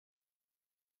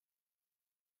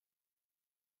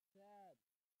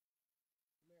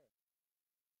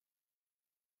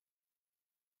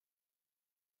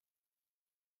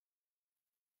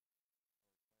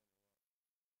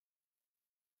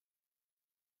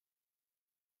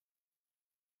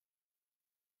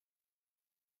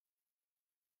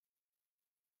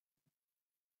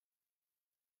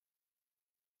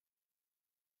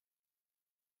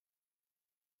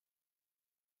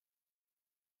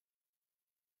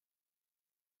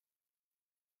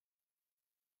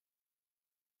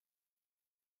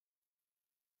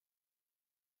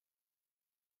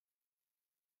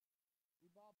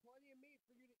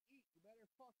better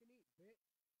fucking eat, bitch.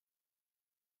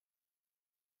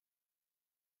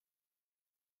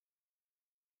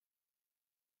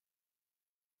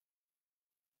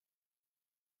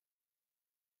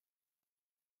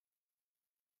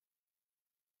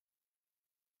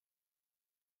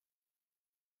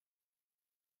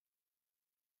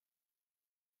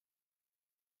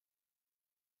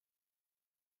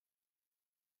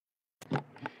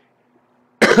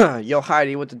 Yo,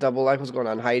 Heidi with the double like. What's going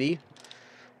on, Heidi?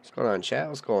 What's going on, chat?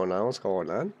 What's going on? What's going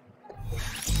on?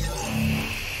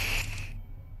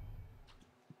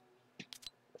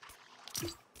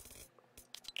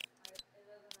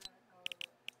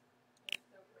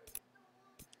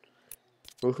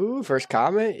 Woohoo! First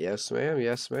comment? Yes, ma'am.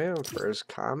 Yes, ma'am. First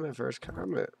comment. First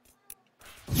comment.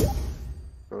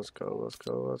 Let's go. Let's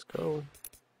go. Let's go.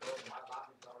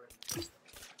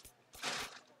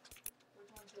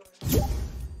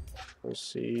 Let's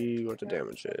see what the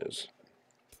damage is.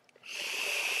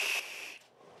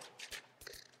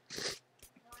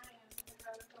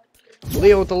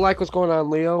 Leo with the like. What's going on,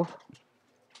 Leo?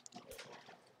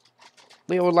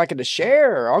 Leo would like it to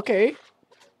share. Okay.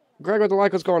 Greg with the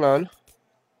like. What's going on?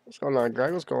 What's going on,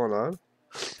 Greg? What's going on?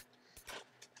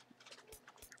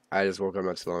 I just woke up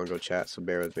not too long ago, chat, so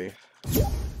bear with me.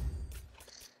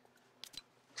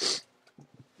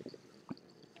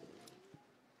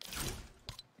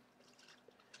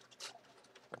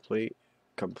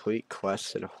 Complete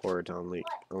quest and horde to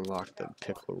unlock the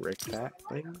Pickle Rick pack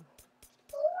thing.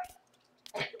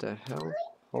 What the hell?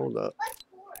 Hold up.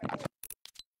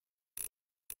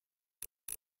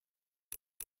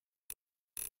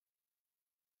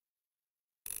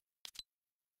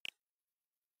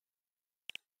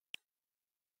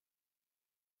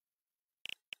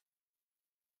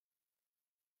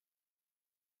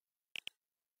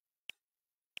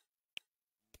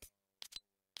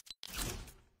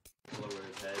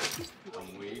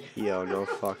 Yo, no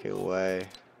fucking way.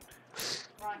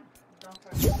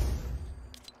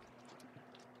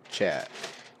 Chat.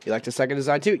 You like the second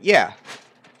design too? Yeah.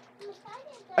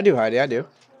 I do, Heidi, I do.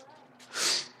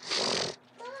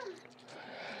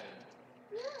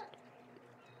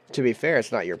 To be fair,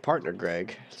 it's not your partner,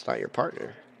 Greg. It's not your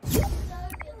partner.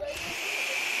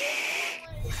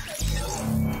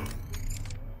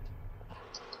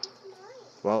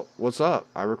 Well, what's up?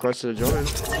 I requested to join.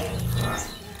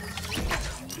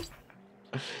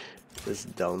 This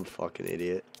dumb fucking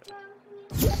idiot.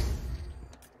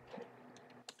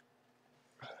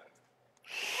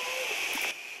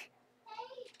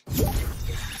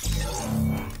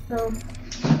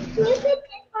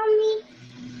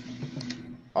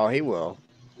 Oh, he will.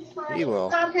 He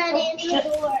will. I'm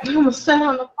gonna sit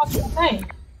on the fucking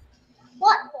thing.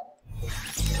 What?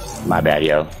 My bad,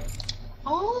 yo.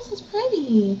 Oh, this is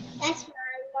pretty. That's my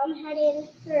mom had in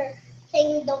her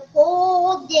thing the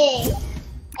whole day.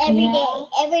 Every day.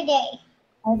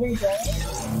 Every day.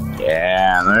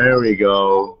 Yeah, there we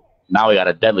go. Now we got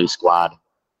a deadly squad.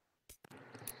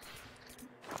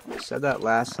 I said that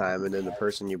last time, and then the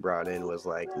person you brought in was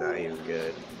like, nah, he was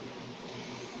good.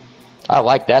 I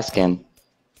like that skin.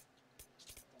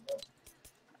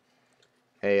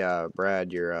 Hey,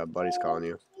 Brad, your buddy's calling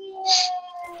you.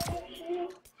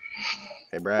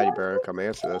 Hey, Brad, you better come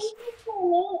answer this.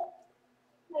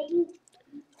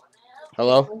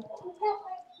 Hello?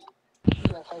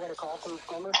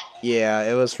 Yeah,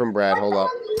 it was from Brad. Hold up.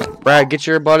 Brad, get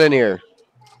your butt in here.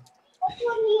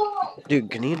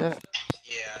 Dude, can you not?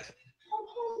 Yeah.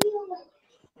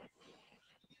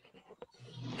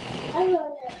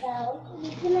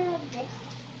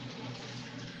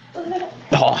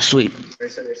 Oh, sweet. They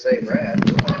said they say Brad.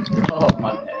 Oh,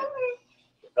 my bad.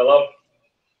 Hello?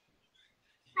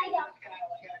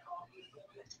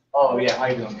 Oh, yeah, how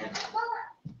you doing, man?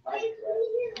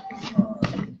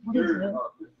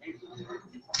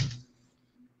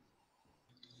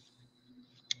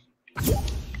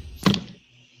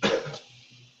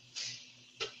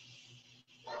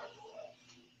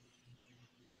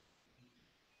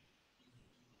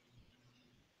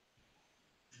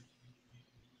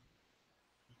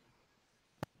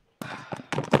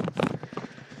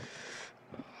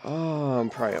 Oh, I'm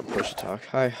probably on push to talk.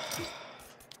 Hi.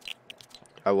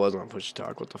 I was on push to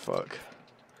talk. What the fuck?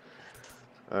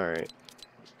 Alright.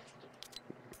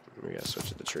 We gotta switch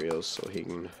to the trios so he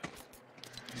can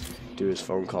do his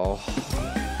phone call.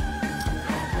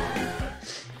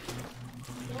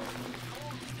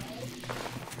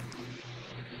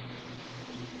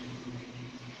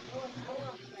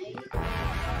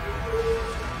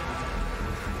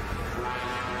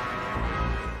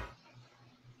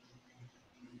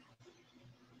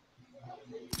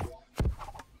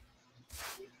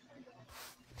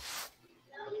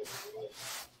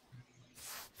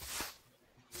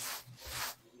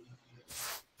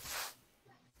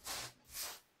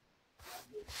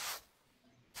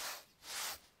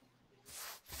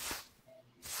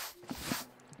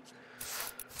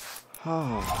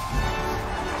 Oh.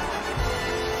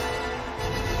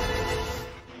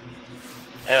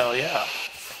 Hell yeah.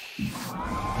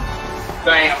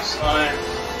 Damn, son.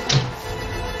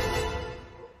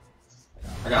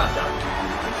 I got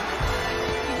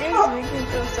You guys make me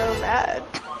feel so bad.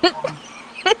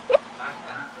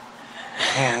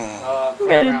 I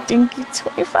got a dinky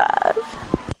 25.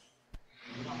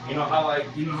 You know how like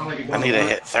I need to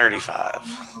hit 35.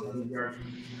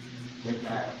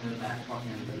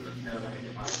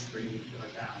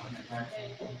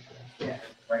 Yeah,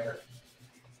 right there.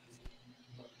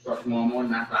 Start tomorrow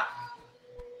morning, 9 o'clock.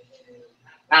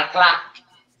 9 o'clock.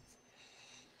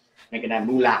 Making that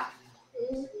moolah.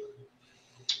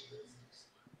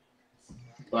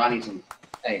 Well, I need some.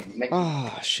 Hey, make some.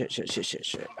 Oh, shit. You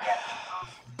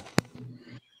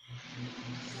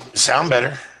sound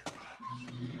better.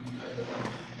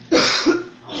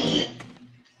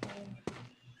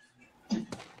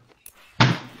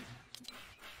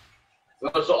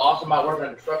 What's so awesome about working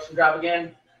a construction job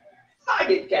again? I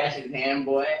get cash in hand,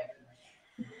 boy.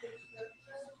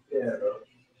 Yeah, bro.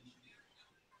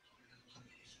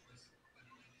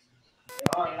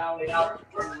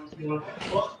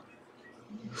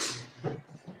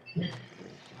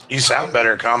 You sound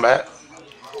better, Combat.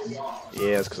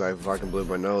 Yeah, it's because I fucking blew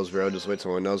my nose, bro. Just wait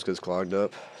till my nose gets clogged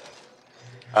up.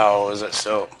 Oh, is it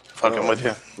still fucking with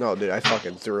you? No, dude, I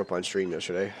fucking threw up on stream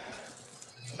yesterday.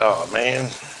 Oh, man.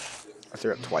 I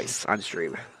threw up twice on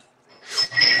stream.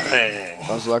 Man.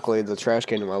 I was luckily the trash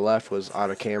can to my left was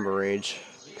out of camera range.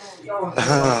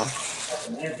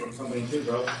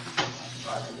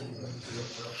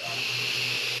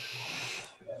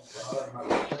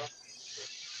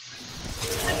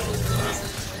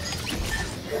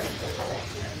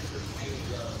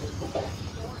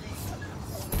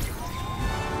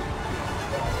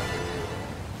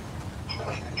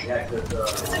 Yeah, because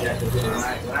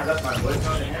when I left my voice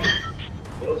on to him,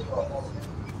 it was awful.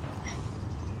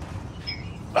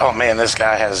 Oh, man, this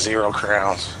guy has 0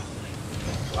 crowns.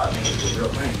 I think it's a real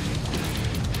thing.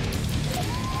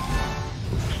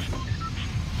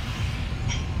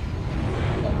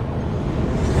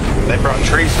 They brought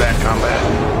trees to that Combat.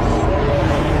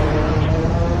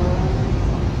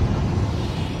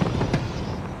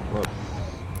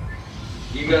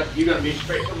 You gonna be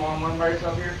straight from one by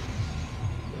yourself here?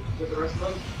 With the rest of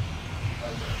them?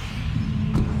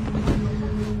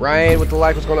 Ryan, with the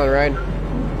like, what's going on, Ryan?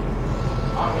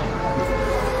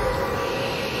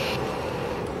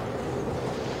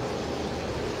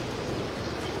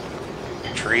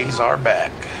 Trees are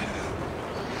back.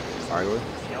 Finally.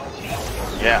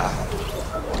 Yeah.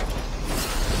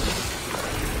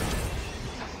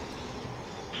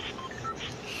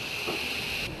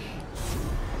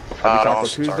 Happy Taco don't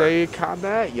Tuesday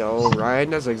combat? Yo, Ryan,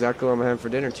 that's exactly what I'm having for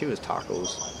dinner too, is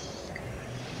tacos.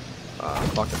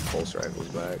 Fucking pulse rifle's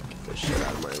back. Get this shit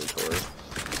out of my inventory.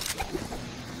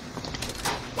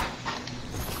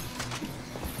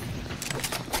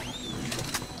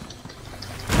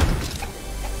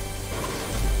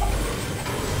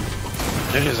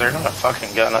 Dude, is there not a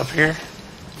fucking gun up here?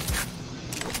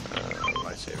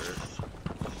 Lightsaber.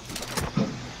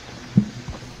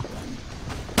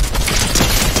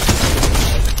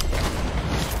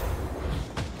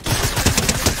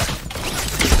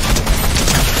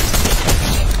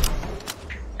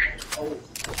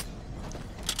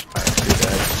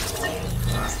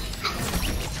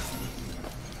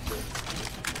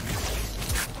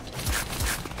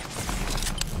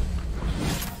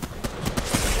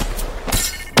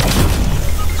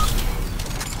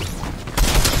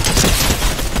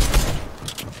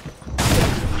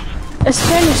 This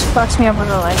guy just fucks me up with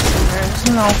a lightsaber. There's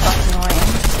no fucking way.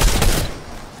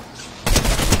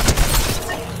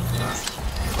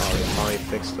 Oh, they finally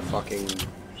fixed the fucking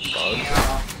bugs.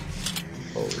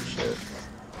 Holy shit.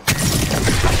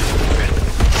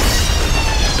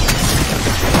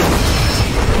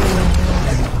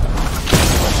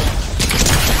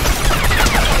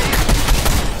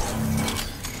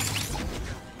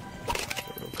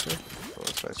 Okay. Oh,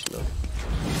 that's nice to know.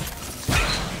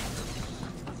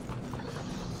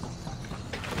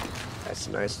 That's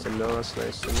nice to know, that's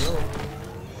nice to know.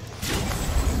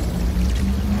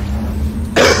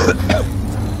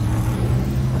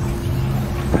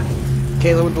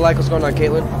 Caitlin with the like, what's going on,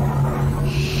 Caitlin?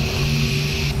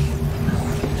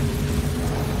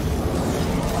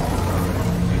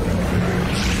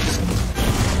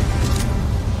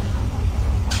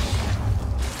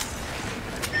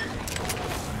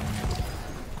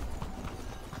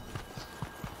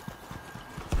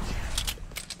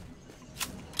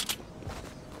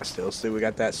 I still see we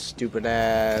got that stupid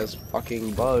ass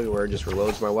fucking bug where it just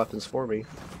reloads my weapons for me.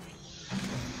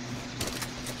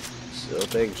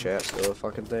 Still a thing, chat. Still a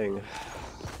fucking thing.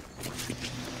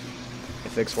 They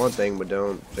fix one thing, but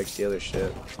don't fix the other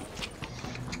shit.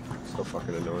 So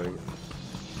fucking annoying.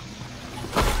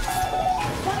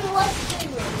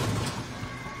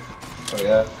 Oh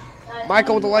yeah.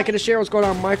 Michael with the like and the share. What's going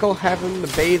on, Michael? Having to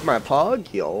bathe my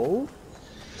pug? Yo.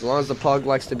 As long as the pug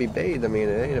likes to be bathed, I mean,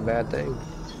 it ain't a bad thing.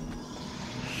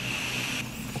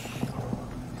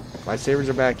 Lightsabers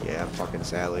are back? Yeah, fucking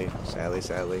sadly.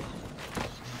 Sadly.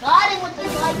 Got it with the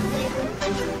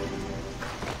lightsaber.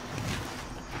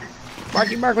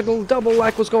 Marky Mark with the double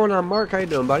like. What's going on, Mark? How you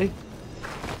doing, buddy?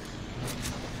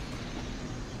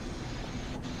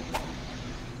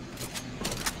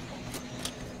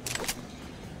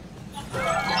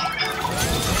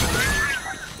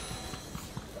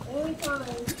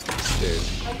 Dude,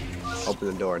 open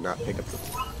the door and not pick up the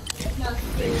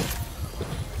thing.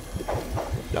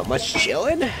 Not much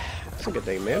chilling? That's a good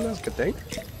thing, man. That's a good thing.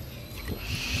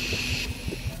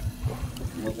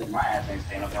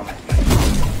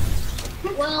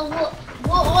 Well,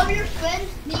 will all your friends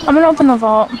be... I'm gonna open the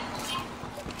vault.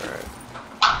 Alright.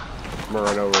 I'm gonna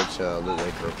run over to the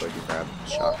lake real quick and grab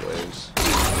shockwaves.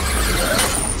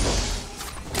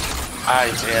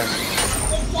 I did.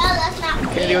 Yeah, that's not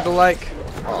Candy with the like.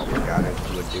 Oh my god, it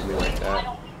would do me like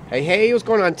that. Hey, what's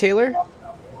going on, Taylor?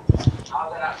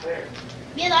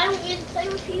 Man, I don't get to play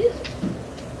with you.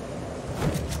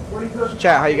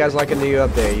 Chat, how you guys liking the new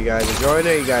update? You guys enjoying it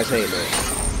or you guys hating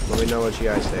it? Let me know what you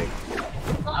guys think.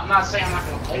 I'm not saying I'm not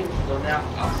gonna play with you though now.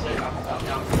 I'll say I'm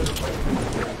down to play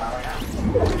with you right now.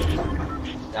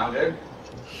 Down good?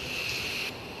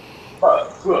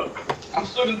 Look. I'm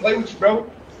still gonna play with you, bro.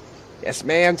 Yes,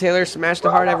 ma'am, Taylor. Smash the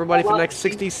heart, everybody, for the next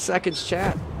 60 seconds,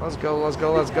 chat. Let's go. Oh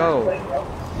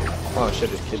shit,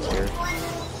 there's kids here.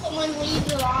 Someone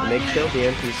leaves it on. And they killed the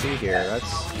NPC here.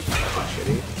 That's fucking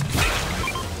shitty.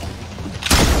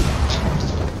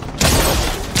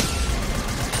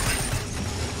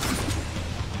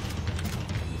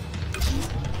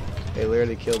 They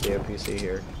literally killed the NPC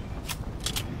here.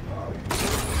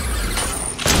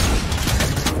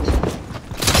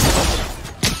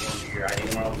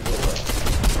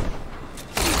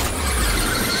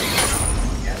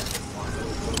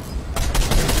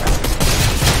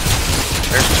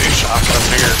 There's 2 shots up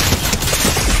here.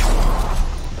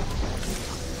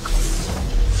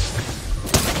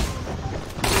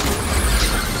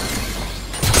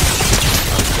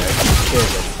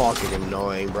 Kids are fucking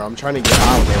annoying, bro. I'm trying to get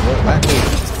out there. Won't let me.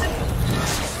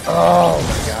 Oh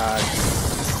my god.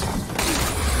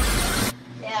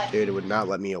 Yeah, Dude, it would not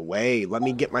let me away. Let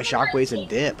me get my shockwaves and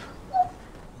dip.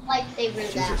 lightsaber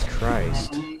Jesus that.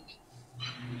 Christ.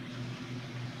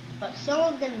 But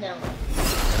some of them don't.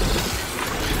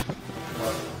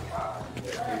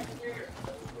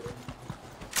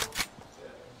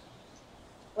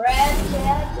 Brad,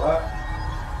 Chad. What?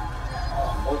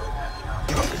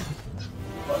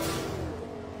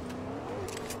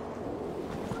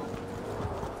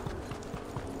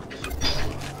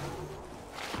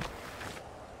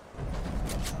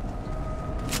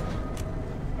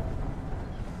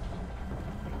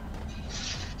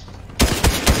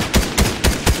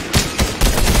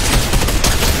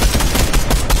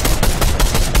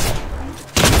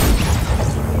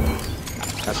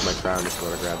 That's my crown. Just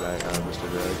want to grab that, Mr.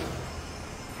 Greg.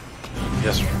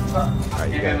 Yes, sir.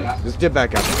 Alright, you guys. Just dip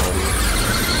back out the podium.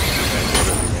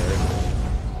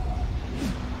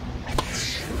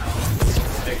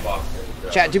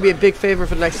 Chat, do me a big favor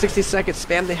for the next 60 seconds.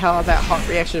 Spam the hell out of that heart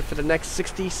reaction for the next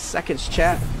 60 seconds,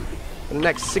 chat. For the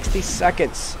next 60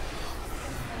 seconds.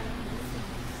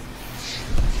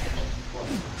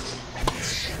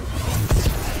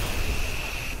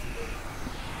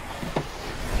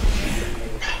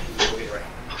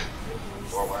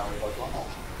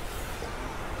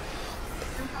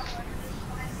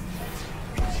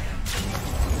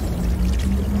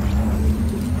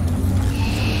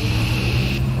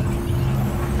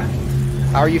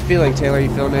 How are you feeling, Taylor? You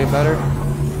feeling any better?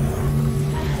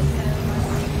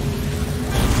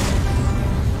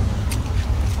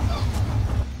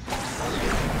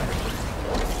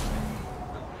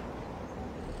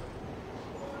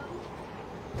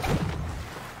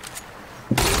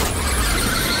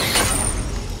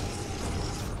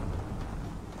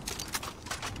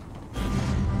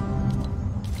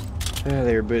 Yeah,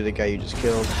 they rebooted the guy you just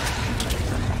killed.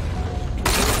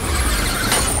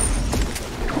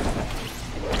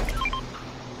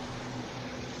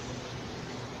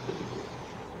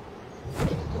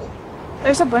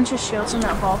 There's a bunch of shields in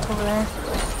that vault over there.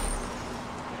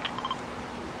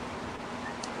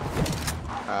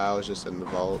 I was just in the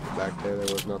vault back there.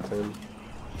 There was nothing.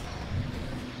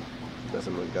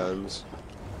 Nothing with guns.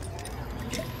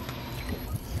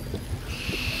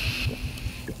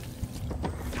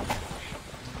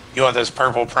 You want this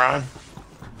purple prime?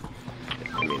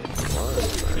 I mean, if you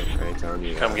want, I ain't telling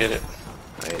you. Come get it.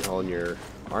 I ain't holding your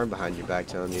arm behind your back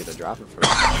telling you to drop it for me.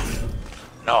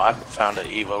 No, I found an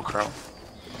Evo Chrome.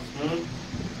 Okay.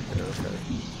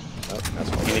 Oh, that's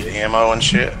what You need ammo and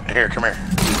shit. Here, come here.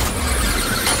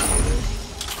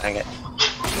 Dang it.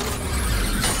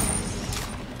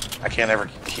 I can't ever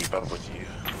keep up with you.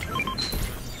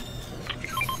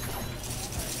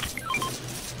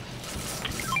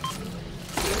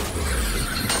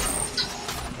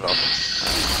 Well,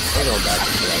 I'm going back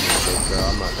into that music, bro.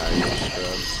 I'm not dying to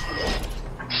scrubs.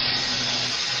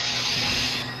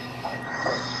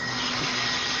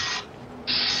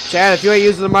 Chad, if you ain't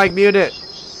using the mic, mute it.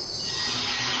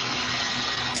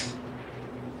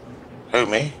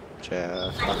 who, me?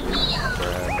 Chad, fucking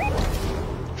Brad.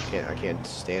 I can't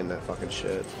stand that fucking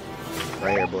shit.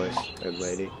 Right here, boys and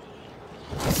lady.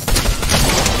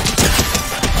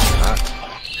 Ah.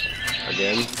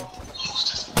 Again.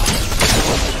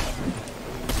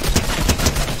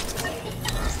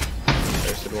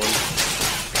 Wasted one.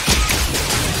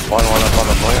 One up on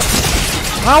the plant.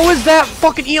 How is that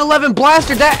fucking E11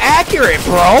 blaster that accurate,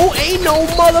 bro? Ain't no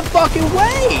motherfucking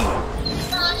way!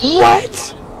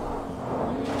 What?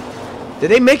 Did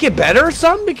they make it better or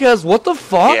something? Because what the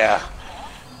fuck? Yeah.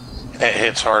 It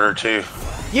hits harder too.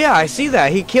 Yeah, I see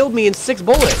that. He killed me in 6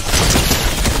 bullets.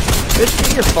 Bitch,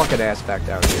 get your fucking ass back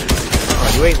down here.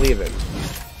 Oh, you ain't leaving.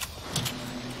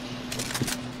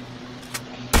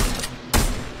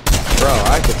 Bro,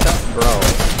 I could tell. Bro,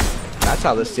 that's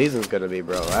how this season's gonna be,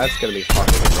 bro. That's gonna be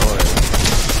fucking annoying.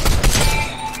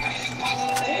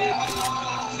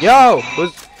 Yo!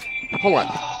 Hold on.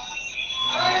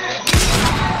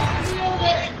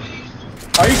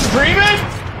 Are you streaming?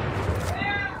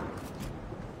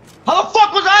 How the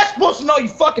fuck was I supposed to know, you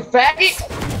fucking faggot?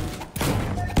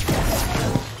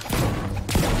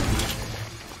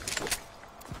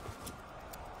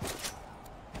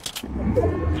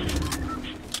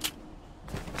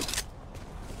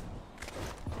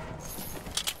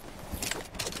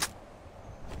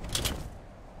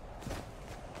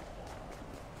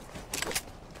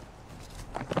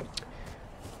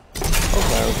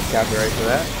 Okay, we can copyright for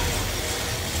that.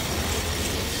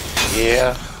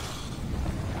 Yeah.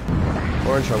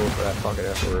 We're in trouble for that fucking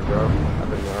F word, bro. I've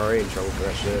been already in trouble for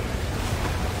that shit.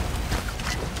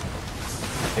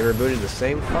 They rebooted the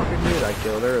same fucking dude I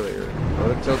killed earlier.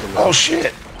 Oh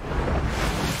shit.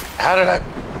 How did I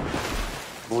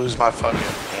lose my fucking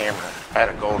hammer? I had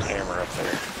a gold hammer up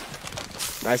there.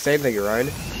 Nice same thing,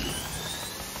 Ryan.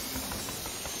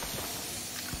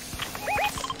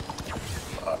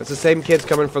 It's the same kids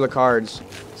coming for the cards.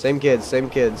 Same kids, same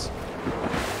kids.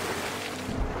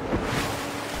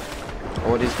 I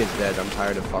want these kids dead. I'm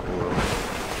tired of fucking them.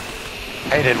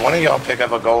 Hey, did one of y'all pick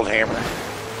up a gold hammer?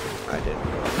 I did.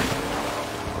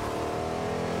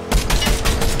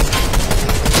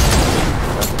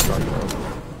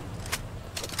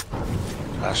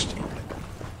 Gosh, damn it.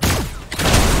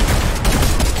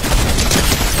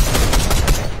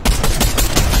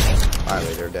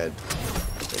 Finally, they're dead.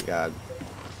 Thank God.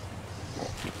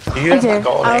 Do you have a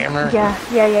gold hammer? Yeah,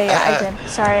 I did.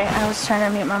 Sorry, I was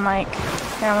trying to mute my mic.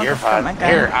 Here, You're fine.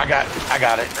 Here, I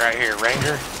got it right here,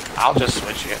 Ranger. I'll just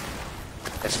switch it.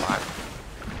 It's mine.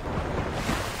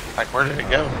 Like, where did it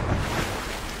go?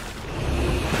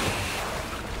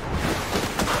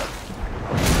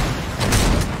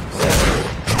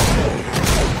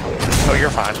 Oh, you're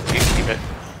fine. You can keep it.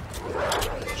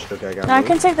 Okay, No, I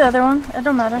can take the other one. It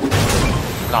don't matter.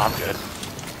 No, I'm good.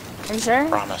 Are you sure?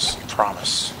 Promise.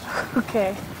 Promise.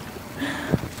 Okay.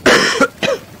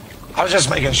 I was just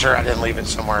making sure I didn't leave it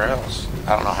somewhere else.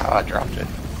 I don't know how I dropped it.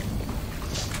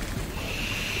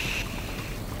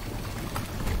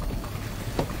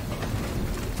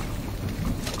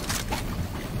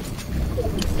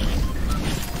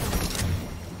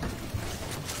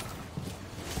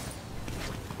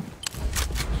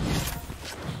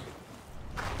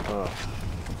 Oh.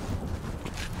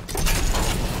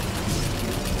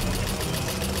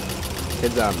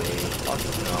 Kids on me.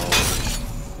 Fucking no.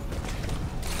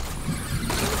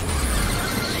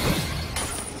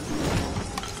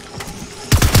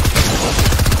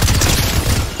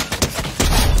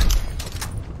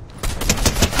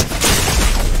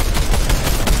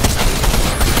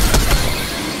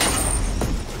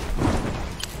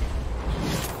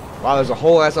 Wow, there's a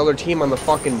whole ass other team on the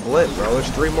fucking blimp, bro. There's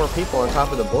 3 more people on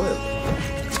top of the blimp.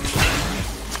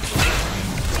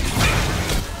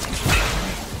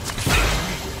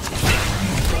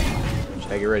 Just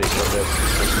get ready for this.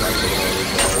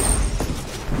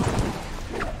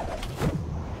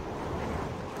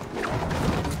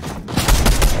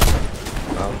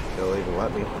 They'll even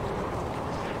let me.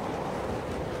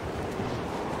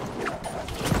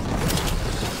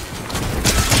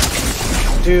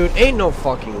 Dude, ain't no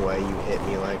fucking way you hit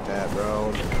me like that,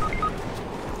 bro.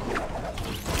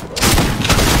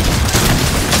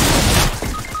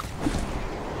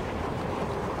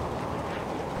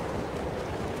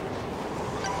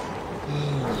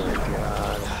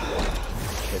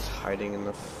 Hiding in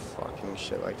the fucking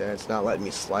shit like that. It's not letting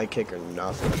me slide kick or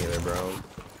nothing either, bro.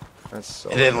 That's so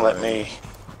It didn't annoying. let me.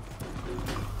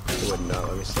 It would not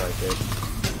let me slide kick.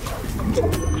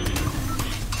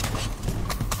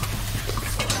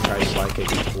 Tried slide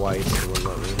kicking twice, it wouldn't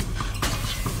let me.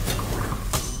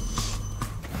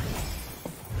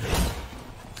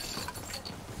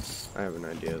 I have an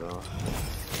idea though.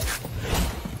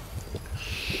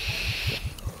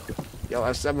 Yo,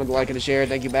 I 7 with the like and the share.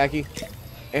 Thank you, Backy.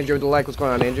 Andrew with the like. What's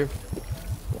going on, Andrew?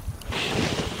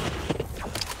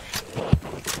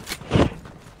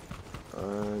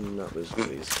 I'm not losing to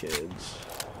these kids.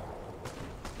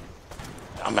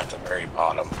 I'm at the very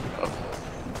bottom of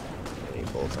Any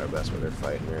bolts are best when they're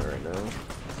fighting there right now.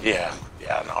 Yeah,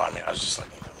 no, I mean, I was just like,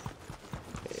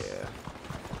 Yeah.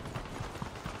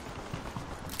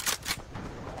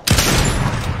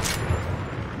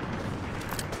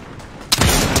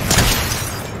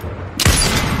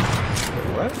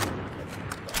 What?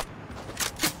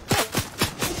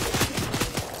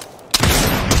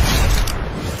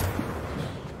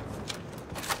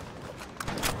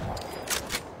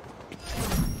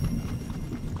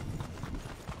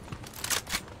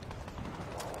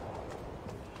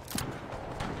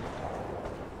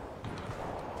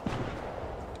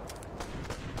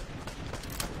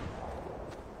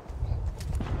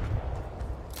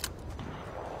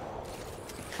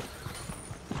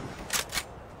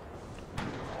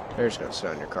 They're just gonna sit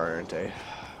on your car, aren't they?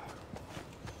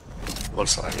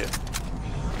 looks like it.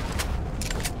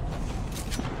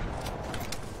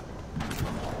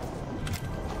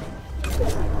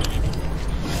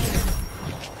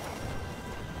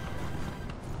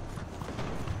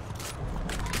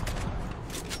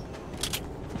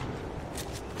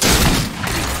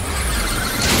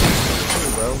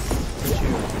 Bro, look at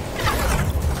you.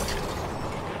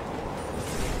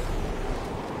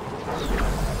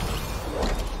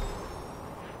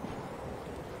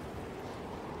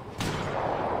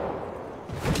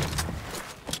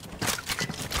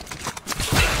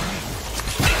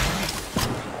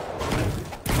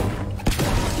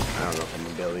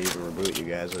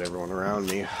 With everyone around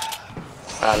me.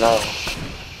 I know.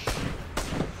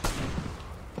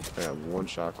 I have one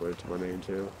shockwave to my name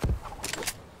too.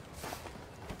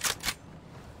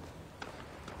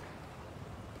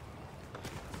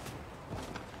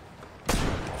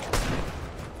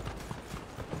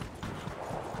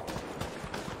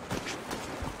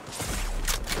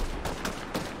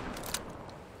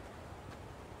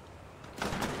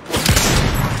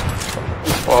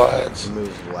 What?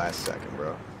 Moved the last second,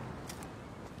 bro.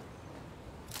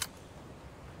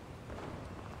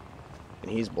 And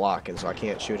he's blocking, so I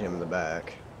can't shoot him in the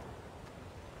back.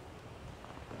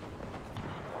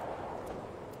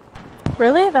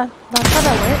 Really? That's how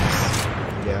that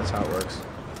works? Yeah, that's how it works.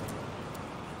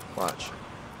 Watch.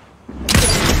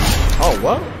 Oh,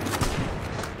 what?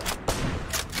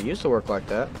 It used to work like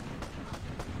that.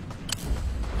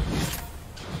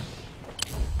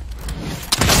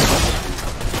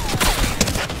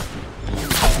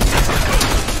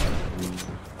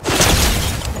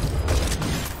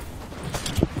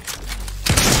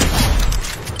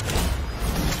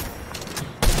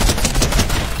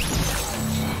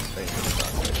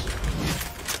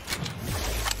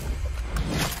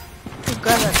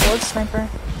 Grab that gold sniper.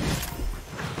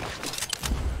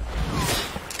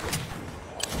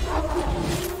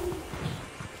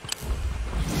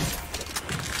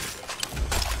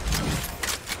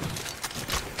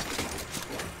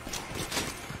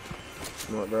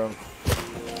 You know what, bro?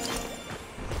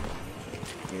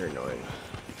 You're annoying.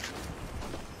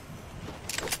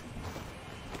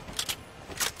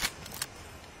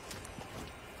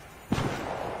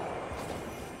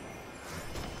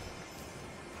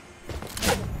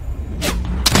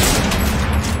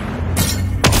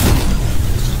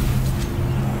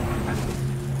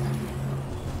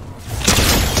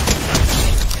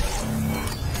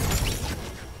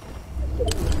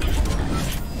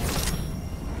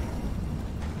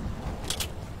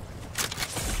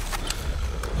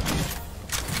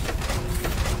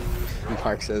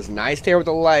 Park says, nice tear with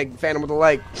the leg, Phantom with the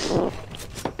leg.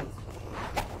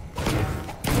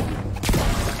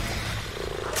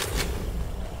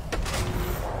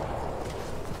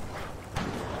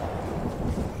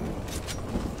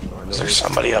 Is there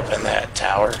somebody up in that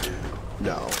tower?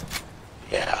 No.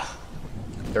 Yeah.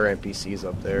 There are NPCs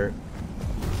up there.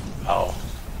 Oh.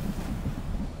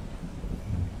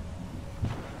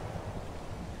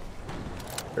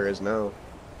 There is no.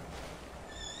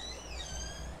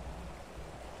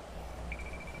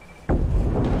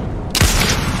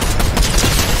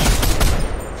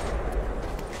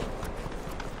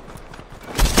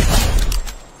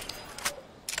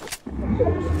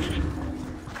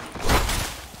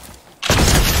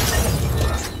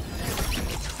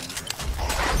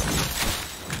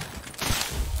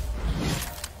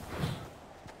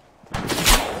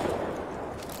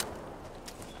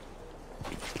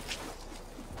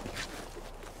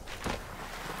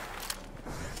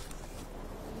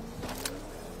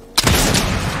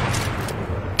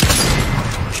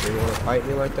 You wanna fight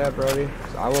me like that, Brody?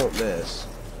 'Cause I won't miss.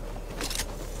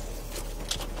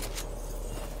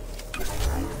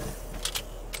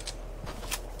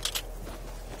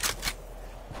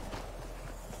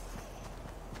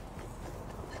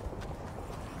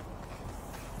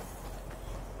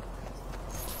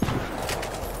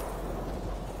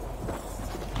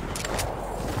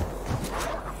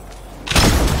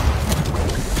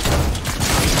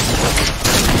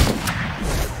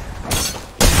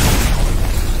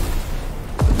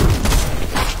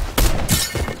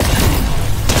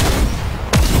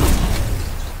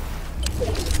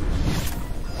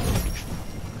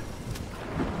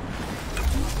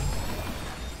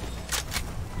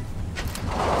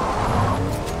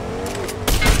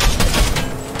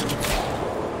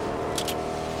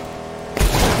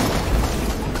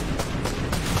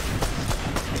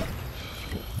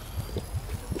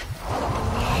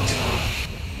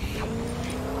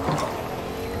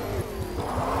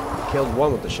 Killed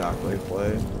one with the shockwave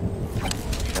play.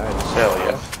 Nice. Hell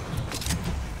yeah.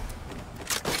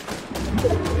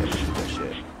 Good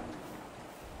shit.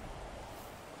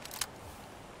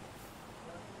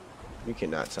 You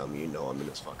cannot tell me you know I'm in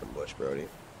this fucking bush, Brody.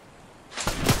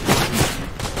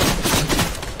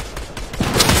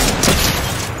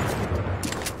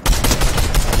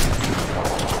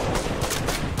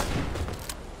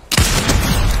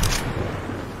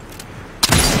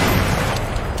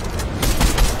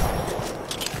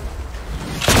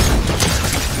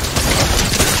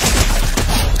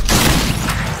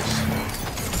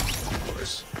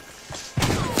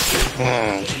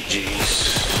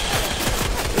 Jeez.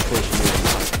 They push me,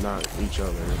 not each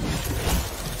other.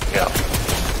 Yeah.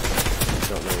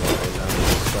 Don't know why now.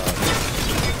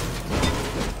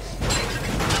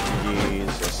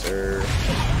 Jesus, sir.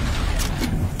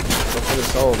 Look for the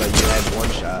soul that you had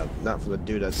one shot, not for the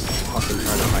dude that's fucking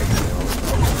trying to fight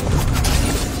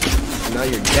you. Now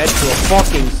you're dead to a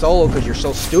fucking solo because you're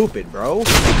so stupid, bro.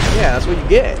 Yeah, that's what you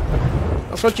get.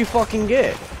 That's what you fucking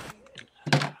get.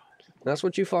 That's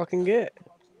what you fucking get.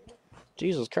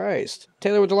 Jesus Christ.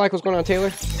 Taylor, would you like what's going on,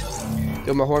 Taylor?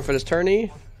 Doing my horn for this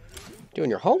tourney?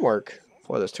 Doing your homework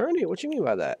for this tourney? What you mean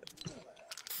by that?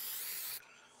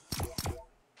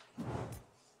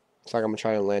 It's like I'm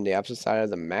trying to land the opposite side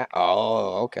of the map.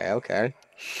 Oh, okay, okay.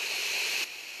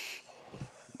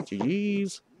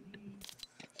 Jeez.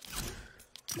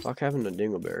 Fuck happened to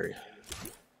Dingleberry?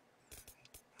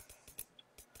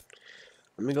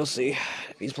 Let me go see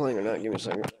if he's playing or not. Give me a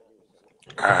second.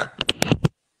 Alright.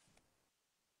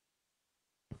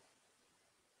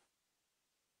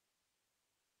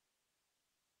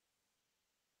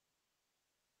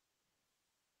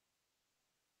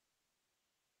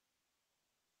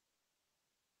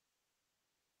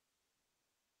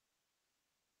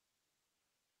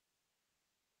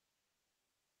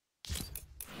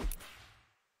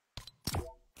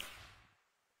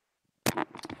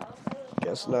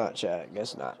 Guess not, chat.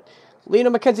 Guess not.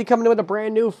 Lena McKenzie coming in with a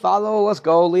brand new follow. Let's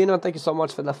go, Lena. Thank you so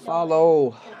much for the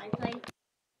follow.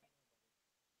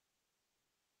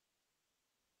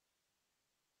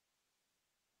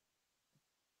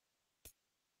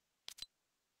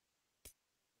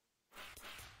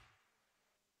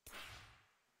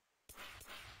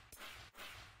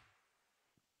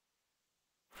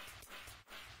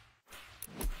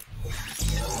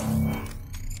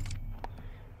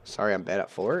 Sorry, I'm bad at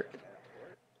Fort.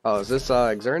 Oh, is this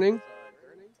exerting?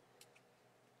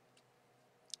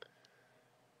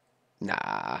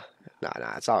 Nah,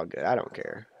 it's all good. I don't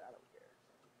care.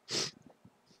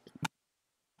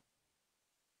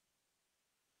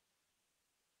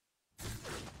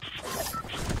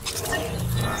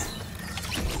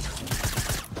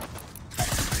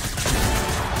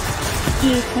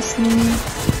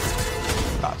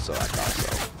 Thought so.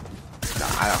 Nah,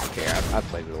 I don't care. I've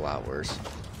played it a lot worse.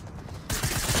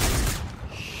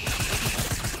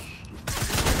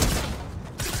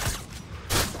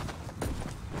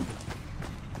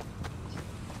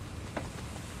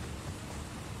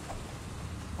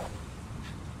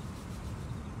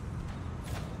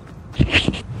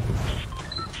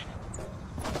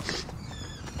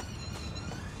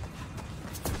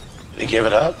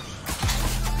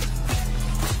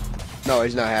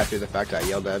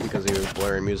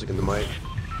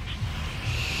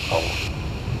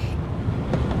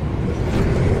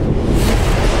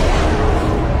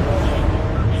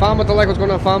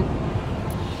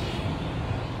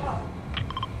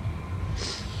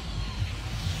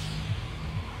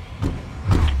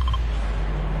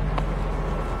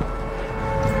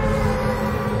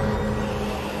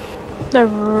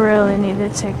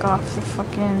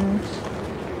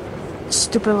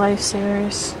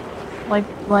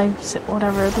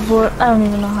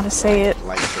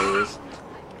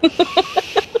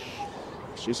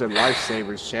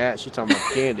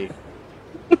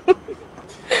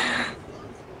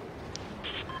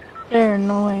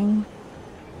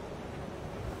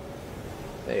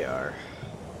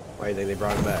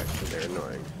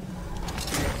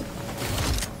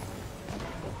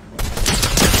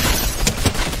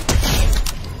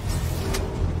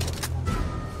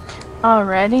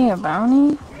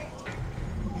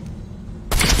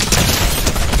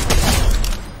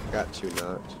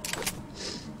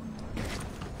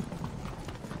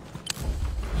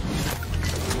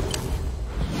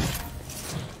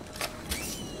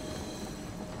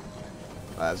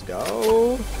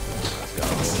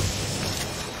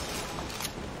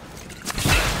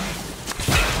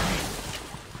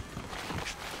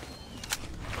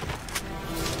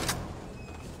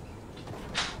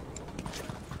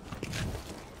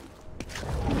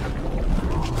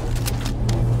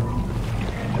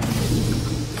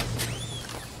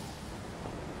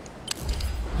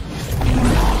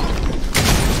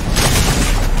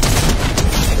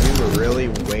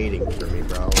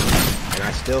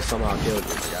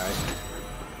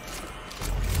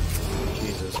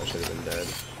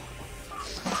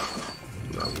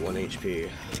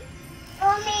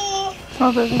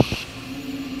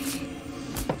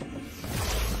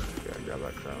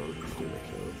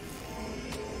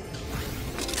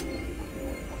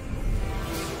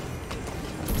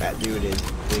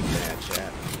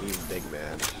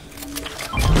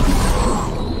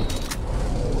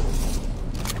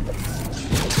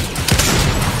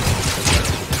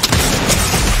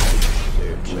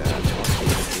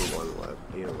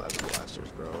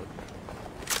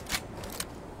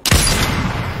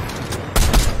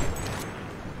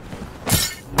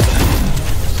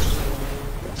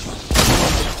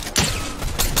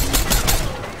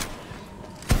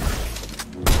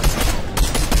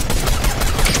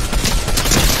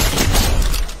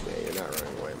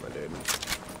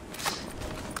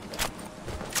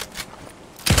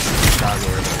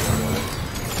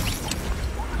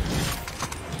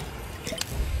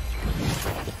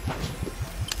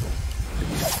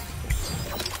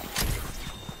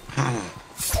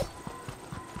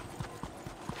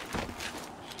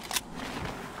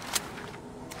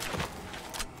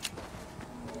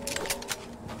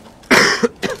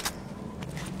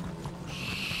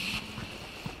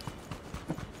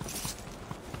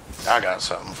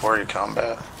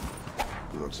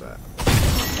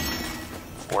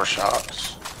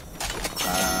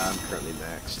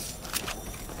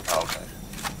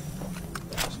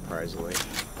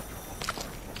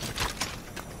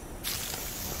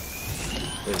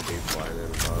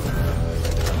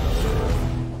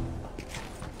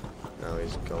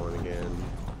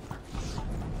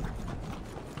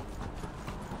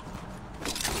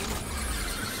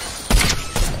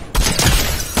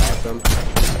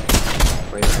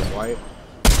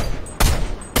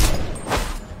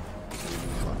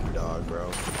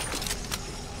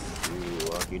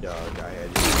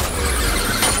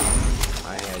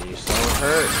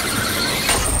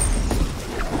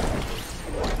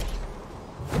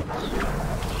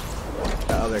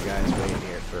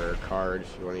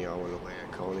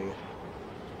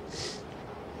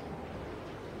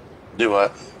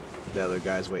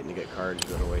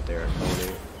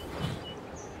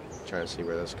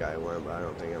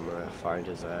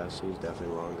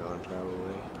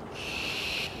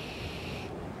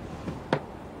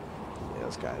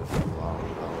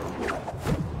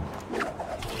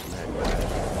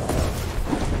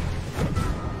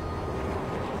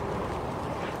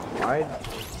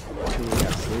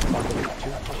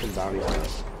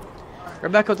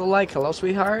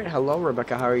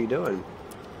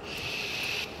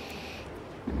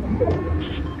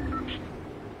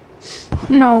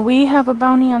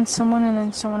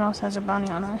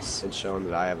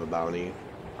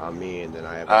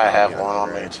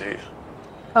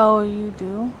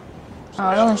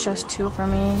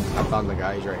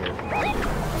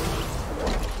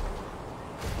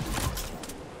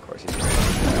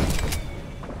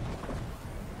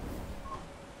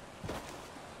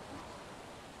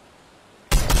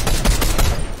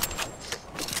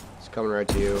 coming right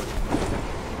to you.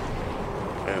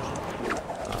 Yeah.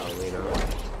 Lena.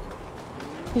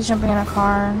 He's jumping in a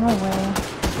car. No way.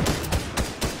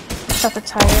 Shut the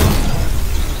tire.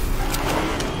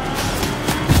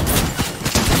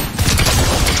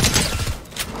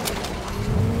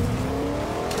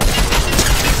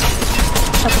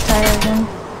 Shut the tire again.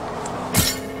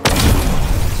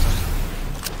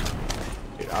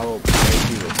 Dude, I will make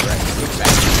you regret getting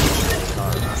back in the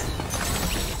car.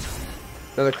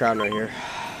 Another crowd right here.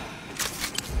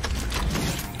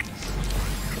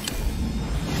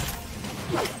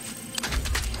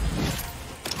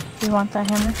 Do you want that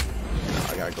hammer? No,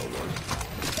 I gotta go one.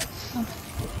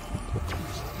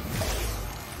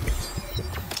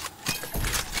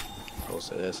 I will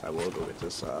say this, I will go get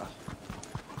this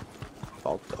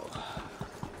vault though.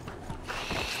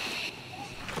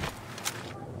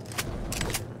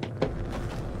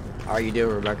 How are you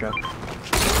doing, Rebecca?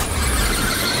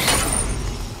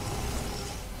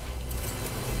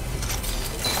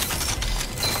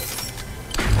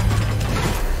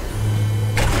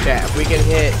 Chat, if we can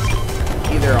hit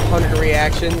either 100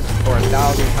 reactions or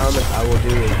 1,000 comments, I will do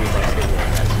a Dubai Skin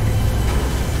guys.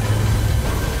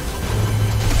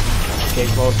 Came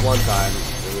close one time,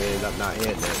 and we ended up not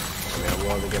hitting it. I mean, I'm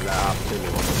willing to give that opportunity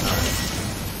one more time.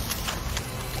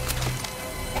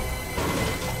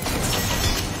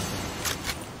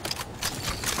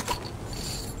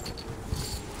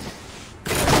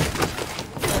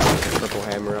 Purple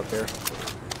hammer up there.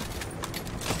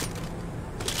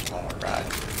 Alright.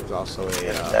 There's also a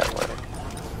That way.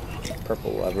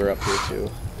 purple lever up here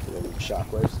too, and then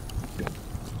shockwaves.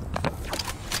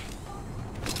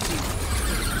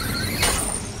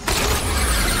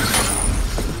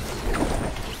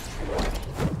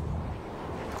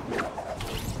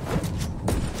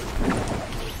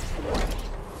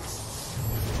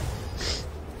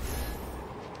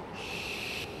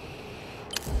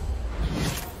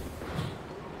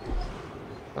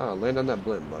 Oh, land on that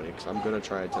blimp, buddy, because I'm gonna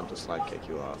try and attempt to slide kick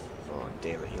you off. Oh,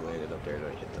 damn it, he landed up there and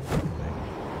I hit the fucking thing.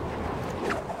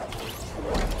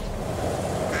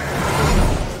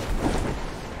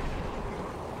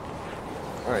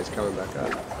 Alright, he's coming back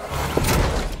up.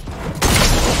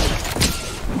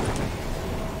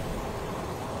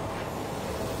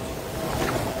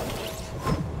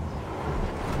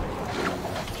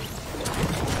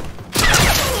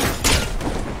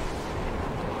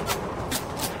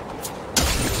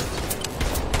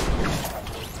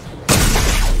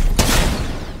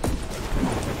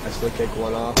 Kick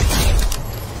one off.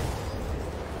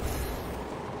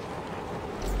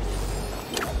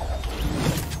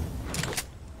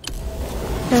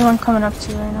 There's one coming up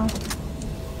to you right now.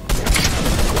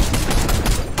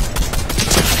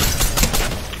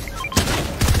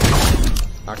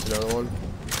 Knocked another one.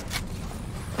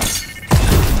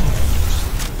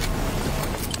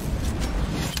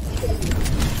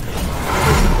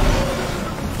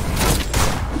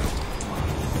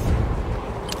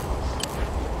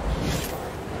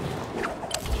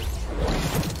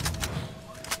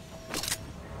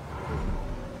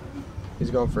 He's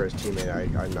going for his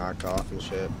teammate I knocked off and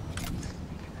shit.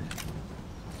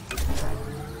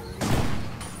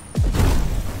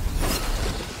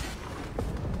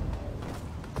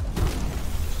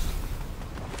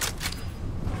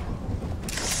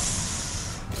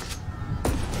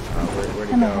 Where'd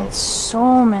he I go? had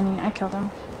so many. I killed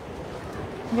him.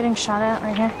 I'm getting shot at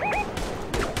right here.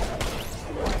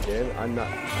 Did? I didn't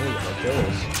get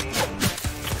kills.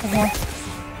 Right here.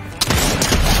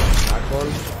 Knocked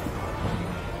one.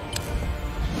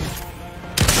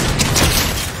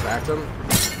 Backed him.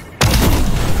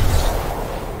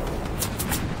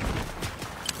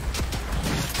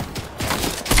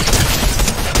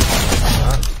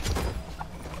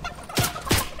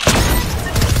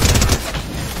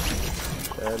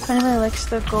 If anybody likes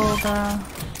the gold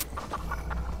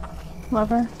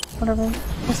lever, whatever.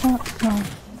 What's that? No.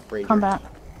 Ranger. Combat.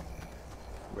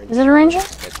 Ranger. Is it a ranger?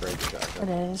 It's Ranger shotgun.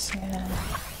 It is, yeah.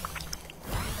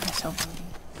 That's so funny.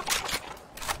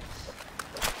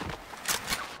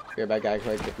 Here, bad guy,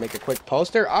 can I make a quick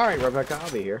poster? Alright, Rebecca,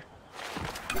 I'll be here.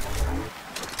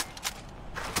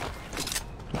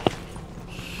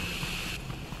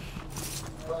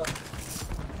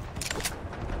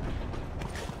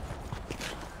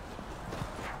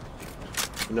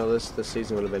 You know, this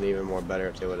season would have been even more better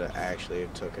if they would have actually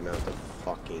taken out the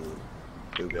fucking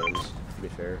two guns, to be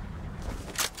fair.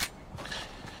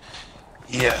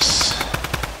 Yes.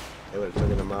 They would have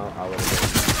taken them out, I would have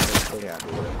been pretty happy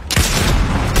with it.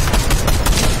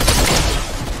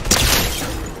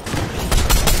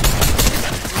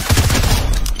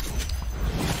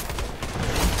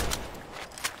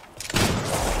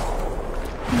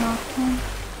 No.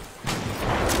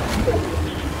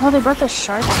 Oh, they brought the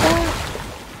sharks back?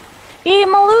 Eat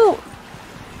my loot!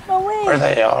 No way! Where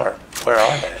they are? Where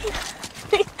are they?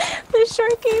 The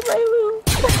shark ate my loot!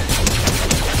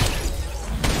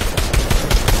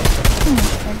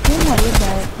 I did not look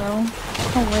at it, bro.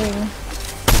 No way.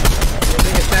 You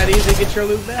think it's that easy to get your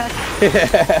loot back?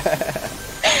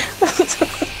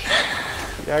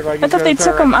 You act like I thought they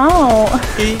took him out.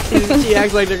 He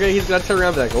acts like he's gonna turn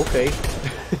around and be like, okay.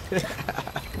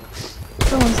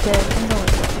 Someone's dead.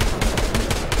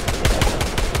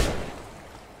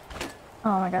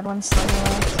 Oh my god, one's still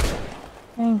left.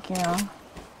 Thank you.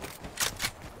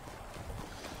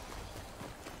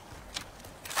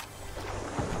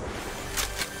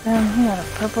 Damn, he got a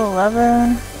purple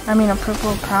lever. I mean a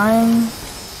purple prime.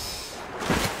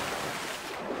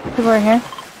 People are here.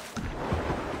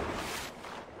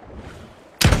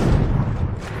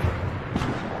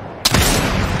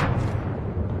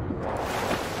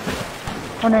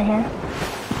 One right here.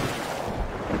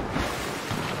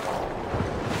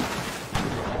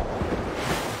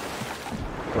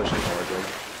 Pushing forward, dude.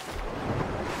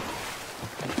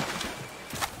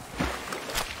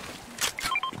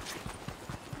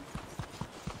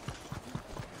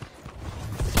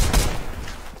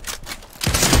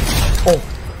 Oh,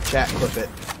 chat, clip it.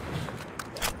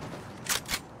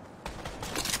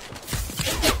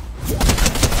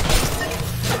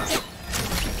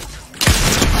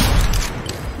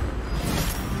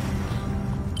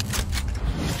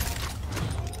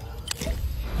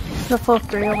 The full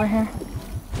 3 over here.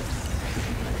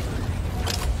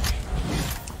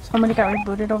 Somebody got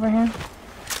rebooted over here.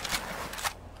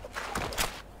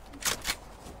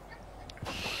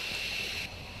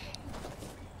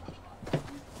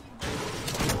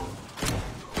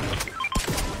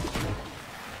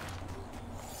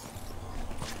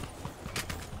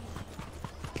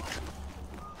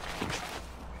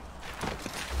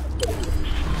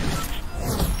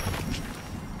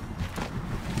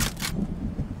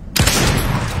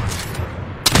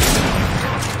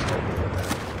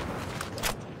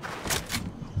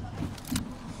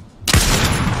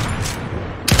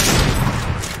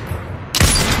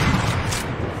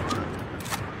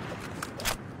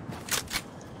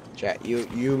 Chat,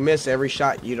 you miss every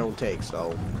shot you don't take,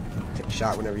 so take a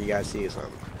shot whenever you guys see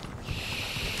something.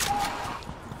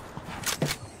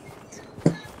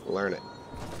 Learn it.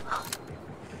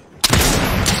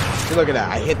 See, look at that,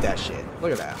 I hit that shit.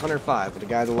 Look at that, 105 with the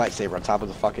guy with the lightsaber on top of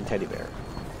the fucking teddy bear.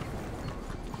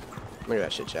 Look at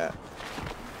that shit, chat.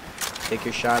 Take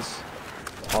your shots,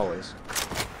 always.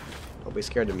 Don't be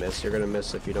scared to miss, you're gonna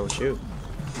miss if you don't shoot.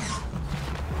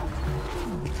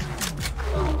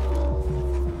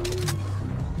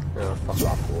 Oh, fuck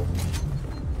off, fool.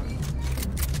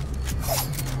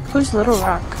 Who's Little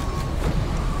Rock?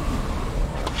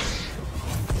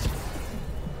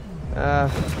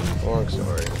 Long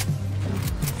story.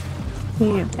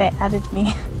 They added me.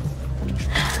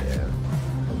 Yeah.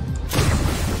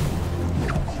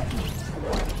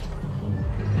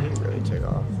 They didn't really take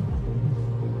off.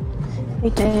 They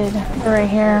did. They're right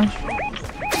here.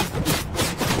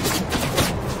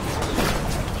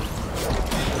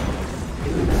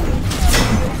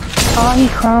 Oh, he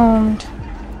chromed.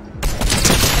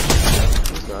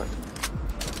 He's not.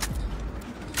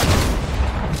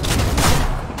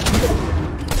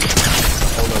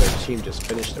 Oh no, their team just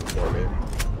finished him for me.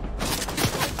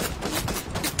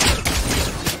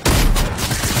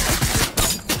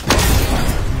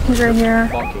 He's right here.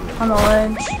 On the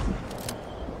ledge.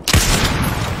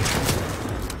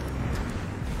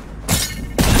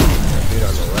 Dude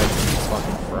on the ledge is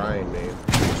fucking frying me.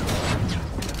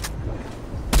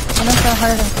 I'm gonna go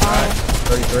 105.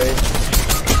 33.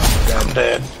 I'm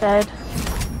dead. Dead.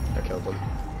 I killed him.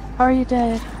 How are you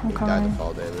dead? I'm He died to coming.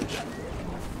 fall damage.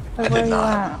 Wait, I where did are you not.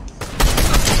 at?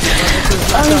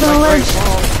 Oh, he's on the ledge.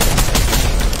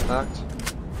 Knocked.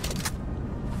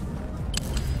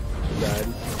 He died.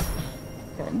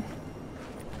 Good.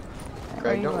 Where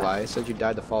Greg, you don't at? lie. I said you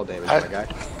died to fall damage, my guy.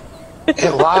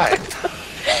 It lied.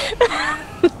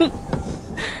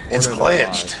 It's Or no,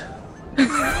 glitched.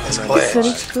 It's Said glitched.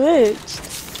 it's glitched.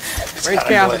 It's Range kinda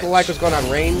Chaos glitched. with the like what's going on,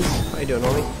 Reigns. How you doing,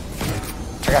 homie?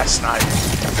 I got sniped.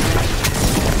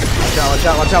 Watch out, watch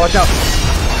out, watch out, watch out!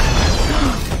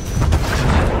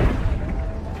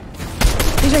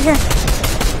 He's right here.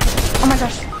 Oh my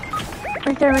gosh.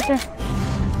 Right there, right there.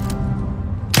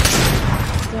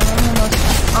 Yeah, I'm in the most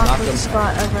awkward him.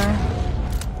 spot ever.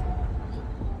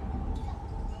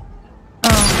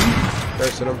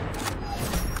 Thirsting him.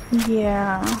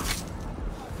 Yeah.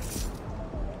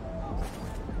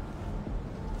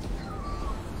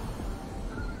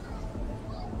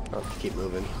 Oh, keep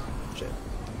moving. Shit.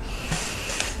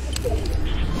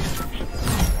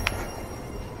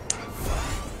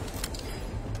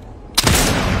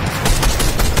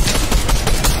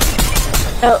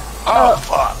 Oh,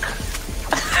 fuck.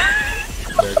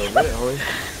 Better go get it, homie.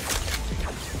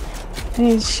 I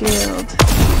need shield.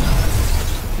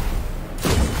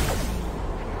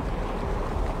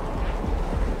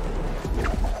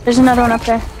 There's another one up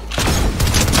there.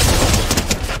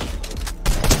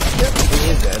 Yep, he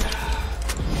is dead.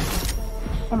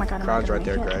 Oh my god, I'm Crowd's gonna right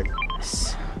there, make it. Greg.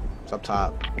 Yes. It's up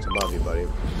top. It's above you, buddy.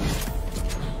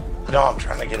 No, I'm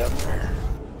trying to get up there.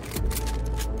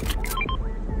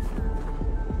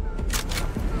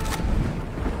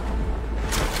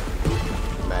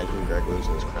 Imagine Greg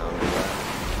losing his crown like that.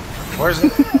 Where's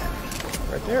it?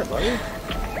 Right there, buddy.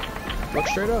 Look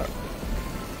straight up.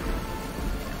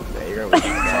 Yeah, you're gonna lose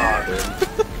your crown, dude.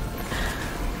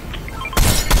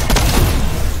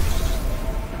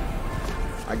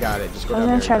 I got it. Just go I was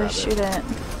down gonna here try and to grab shoot it. it.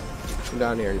 Come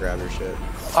down here and grab your shit.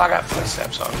 Oh, I got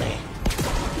footsteps on me.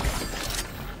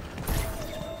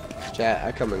 Chat,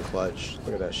 I come in clutch.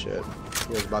 Look at that shit.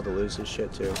 He was about to lose his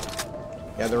shit too.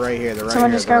 Yeah, they're right here. They're right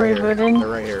Someone here. just got They're right here. rebooted. They're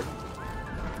right here.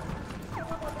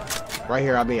 Right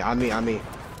here, on me.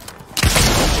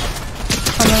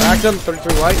 Cracked him,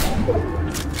 33 white.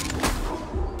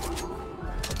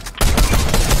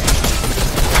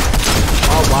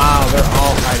 Oh wow, they're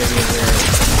all hiding in here.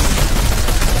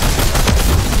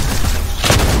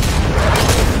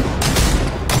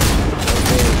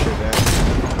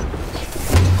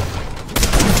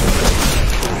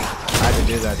 I had to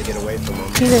do that to get away from him.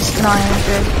 He just annoying,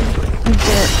 dude. He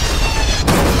did.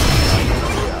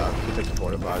 Yeah, he took the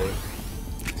porta body.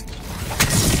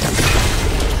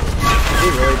 He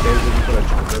really thinks you can put a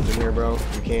jump in here, bro?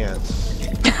 You can't.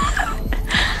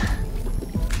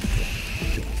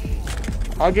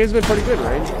 Our game's been pretty good,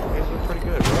 right? Game's been pretty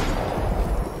good, bro.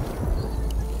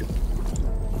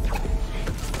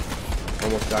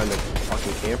 Almost got into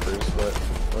fucking campers, but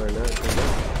other than that, it's pretty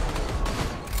good.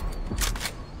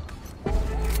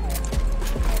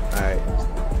 Alright.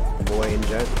 Boy and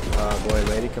boy and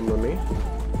lady, come with me.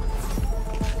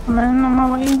 I'm on my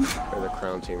way. There's a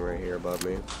crown team right here above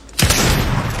me.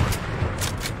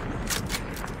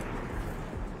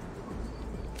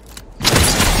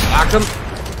 Knocked him.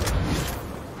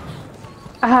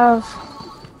 I have.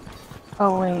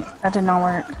 Oh wait, that did not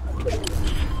work.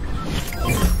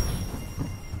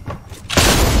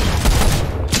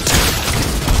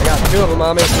 I got two of them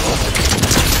on me.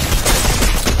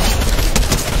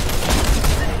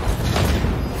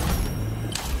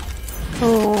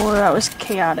 Oh, that was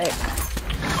chaotic.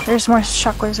 There's more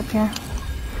shockwaves up here.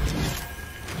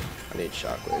 I need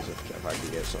shockwaves if I can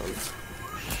get some.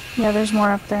 Yeah, there's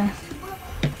more up there.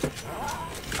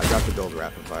 I got to build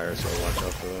rapid fire, so watch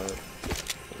out for that.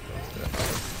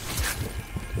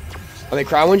 How many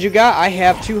crown ones you got? I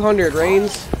have 200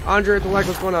 reigns. Andre at the like,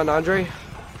 what's going on, Andre?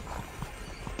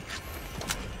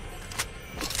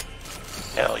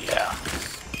 Hell yeah.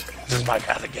 This is my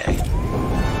kind of game.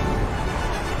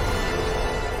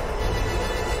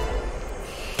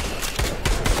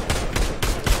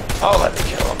 Oh, let me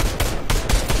kill him.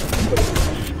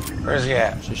 Where's he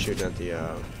at? She's shooting at the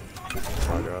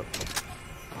frog up.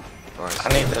 I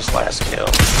need this last kill.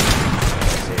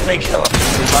 Let me kill him.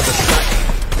 He's about to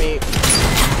snipe me.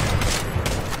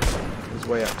 He's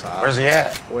way up top. Where's he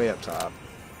at? Way up top.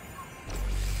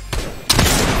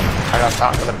 I got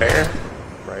top of the bear.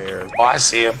 Right here. Oh, I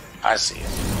see him. I see him.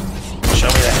 Show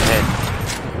me that head.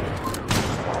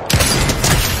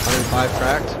 105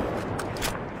 cracked.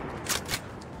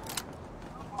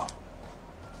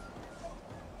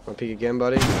 Wanna peek again,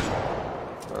 buddy?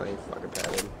 Oh, he fucking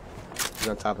padded. He's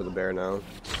on top of the bear now.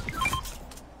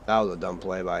 That was a dumb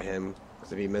play by him.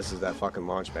 Because if he misses that fucking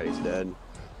launch pad, he's dead.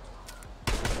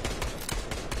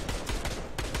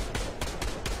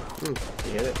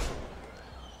 He hit it.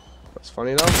 That's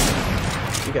funny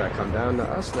enough. You gotta come down to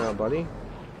us now, buddy.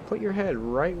 Put your head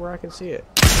right where I can see it.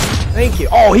 Thank you.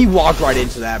 Oh, he walked right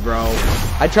into that, bro.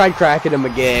 I tried cracking him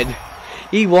again.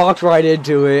 He walked right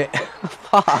into it.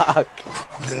 Fuck.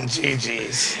 Then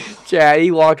GG's. Chad,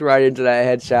 he walked right into that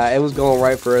headshot. It was going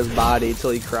right for his body until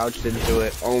he crouched into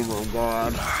it. Oh my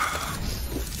god.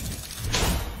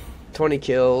 20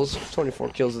 kills. 24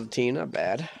 kills of the team. Not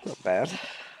bad. Not bad.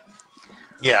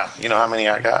 Yeah, you know how many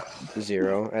I got?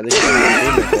 0. At least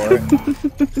I for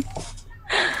it.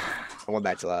 I went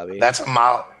back to lobby. That's a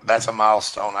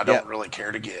milestone I don't really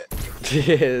care to get.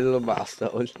 Yeah, a little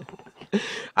milestone.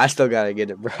 I still gotta get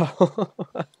it, bro.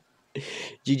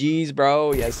 GG's,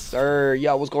 bro. Yes, sir.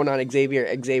 Yo, what's going on, Xavier?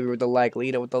 Xavier with the like.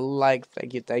 Lena with the like.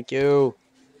 Thank you, thank you.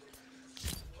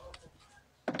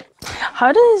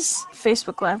 How does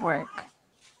Facebook Live work?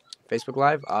 Facebook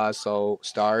Live? So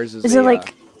Stars is it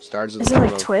like Stars is it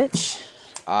like Twitch?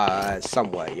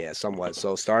 Somewhat, yeah, somewhat.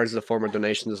 So stars is a form of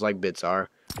donation, just like bits are.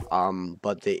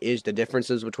 But the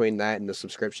differences between that and the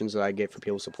subscriptions that I get for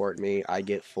people supporting me, I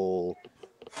get full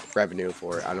revenue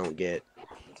for it. I don't get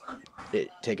it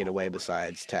taken away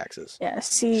besides taxes. Yeah,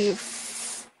 see,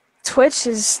 Twitch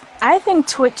is. I think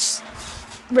Twitch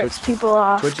rips people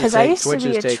off because I used to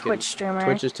be a Twitch streamer.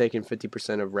 Twitch is taking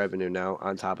 50% of revenue now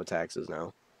on top of taxes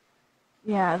now.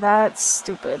 Yeah, that's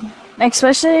stupid.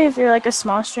 Especially if you're like a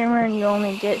small streamer and you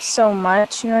only get so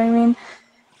much, you know what I mean?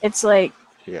 It's like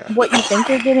what you think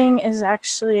you're getting is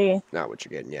actually not what you're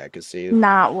getting. Yeah, because see,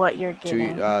 not what you're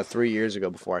getting. 3 years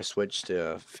ago, before I switched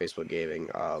to Facebook Gaming,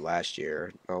 last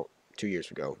year, 2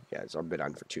 years ago. Yeah, so I've been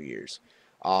on for 2 years.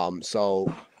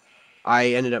 So I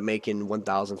ended up making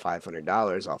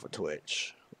 $1,500 off of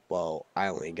Twitch. Well, I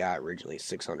only got originally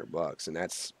 $600, and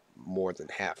that's more than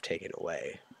half taken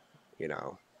away. You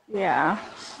know. Yeah,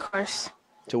 of course.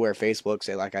 To where Facebook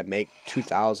say like I'd make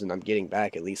 2,000, I'm getting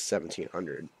back at least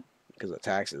 1,700 because of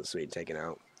taxes being taken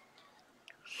out.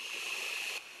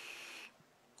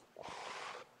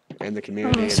 And the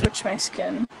community. I'm gonna switch my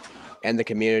skin. And the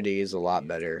community is a lot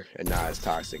better and not as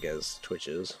toxic as Twitch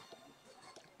is.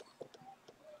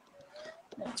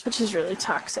 Yeah, Twitch is really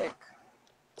toxic.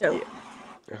 Dope.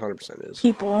 Yeah, 100% is.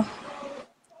 People.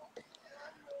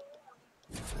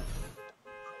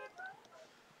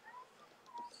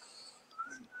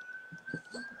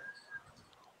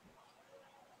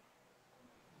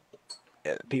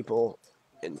 Yeah, people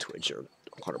in Twitch are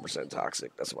 100%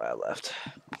 toxic. That's why I left.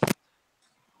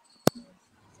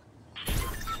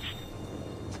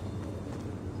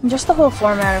 Just the whole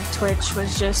format of Twitch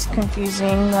was just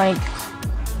confusing. Like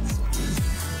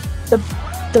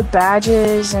the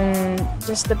badges and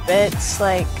just the bits.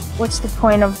 Like, what's the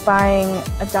point of buying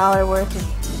 $1 worth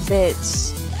of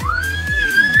bits?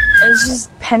 It's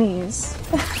just pennies.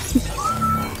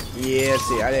 Yeah,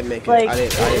 see, I didn't make it. Like, I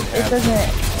didn't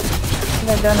have.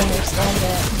 I don't understand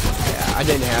it. Yeah, I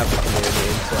didn't have a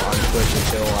community on Twitch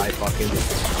until I fucking was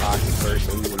a toxic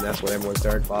person, and that's when everyone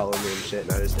started following me and shit,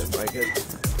 and I just didn't like it.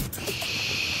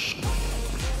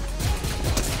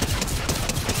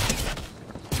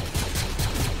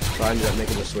 So I ended up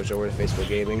making the switch over to Facebook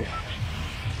Gaming.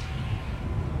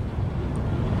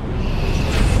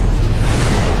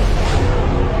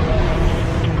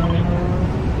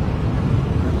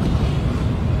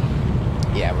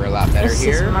 Yeah, we're a lot better this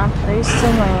here. This is my place to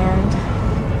land.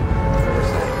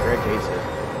 Greg hates it.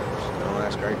 Don't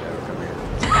ask Greg to ever come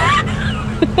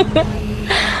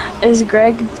here. Is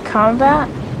Greg combat?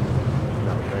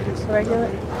 No, Greg is regular.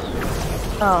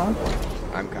 Oh.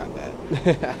 I'm combat.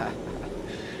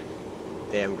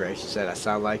 Damn, Greg. She said I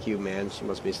sound like you, man. She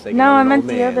must be thinking. No, I meant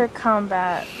the other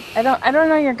combat. I don't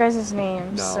know your guys'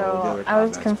 names, no, so I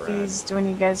was confused when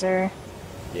you guys are.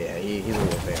 Yeah, he's a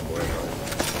little fanboy.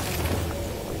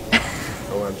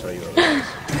 Oh, I'm telling you otherwise.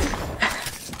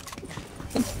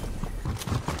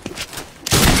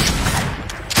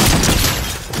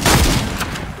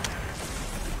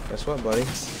 Guess what, buddy?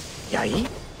 Yeah, eat.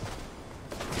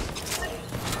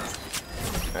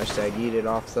 Hashtag eat it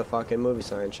off the fucking movie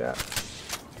sign chat.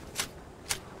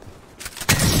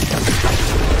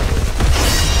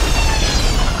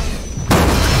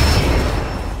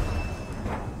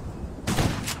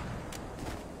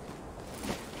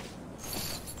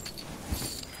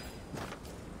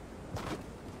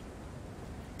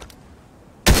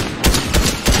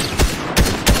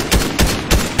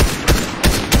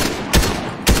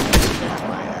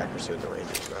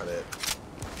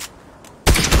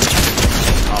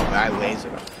 I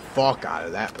lasered the fuck out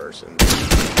of that person.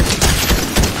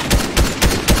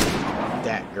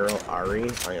 That girl, Ari.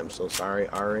 I am so sorry,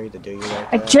 Ari, to do you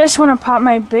like that. I just want to pop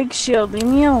my big shield. Leave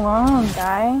me alone,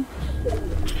 guy.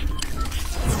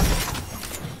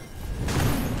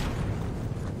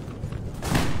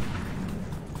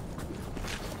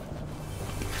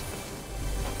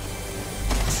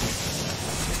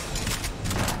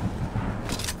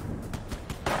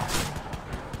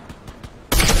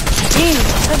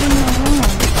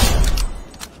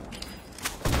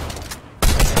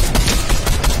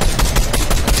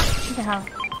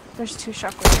 There's 2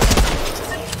 shockwaves.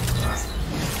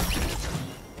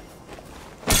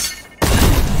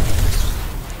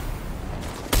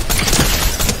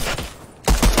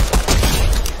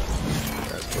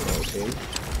 That's the whole team.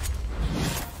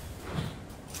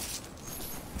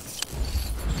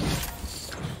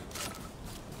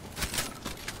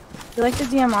 You like the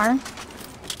DMR?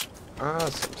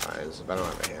 Sometimes. If I don't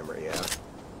have a hammer, yeah.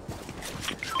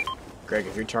 Greg,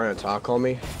 if you're trying to talk on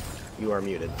me, you are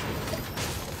muted.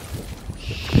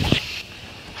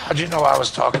 How'd you know I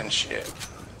was talking shit?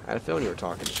 I had a feeling you were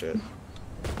talking shit.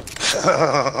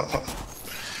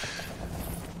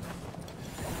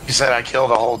 You said I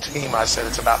killed a whole team. I said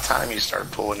it's about time you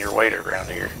started pulling your weight around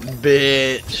here.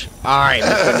 Bitch. Alright,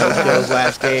 Mr. No Kills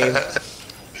last game.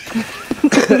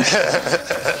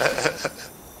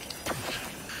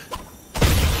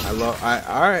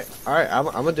 Alright, I'm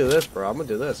gonna do this, bro. I'm gonna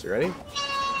do this. You ready?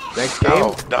 Next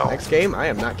game? No. Next game, I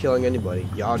am not killing anybody.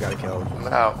 Y'all gotta kill him.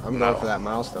 No. I'm going for that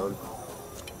milestone.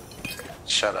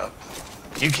 Shut up.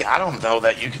 You can, I don't know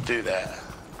that you could do that.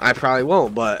 I probably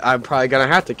won't, but I'm probably gonna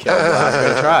have to kill him. I'm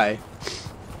gonna try.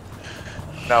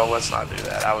 No, let's not do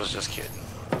that. I was just kidding.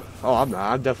 Oh, I'm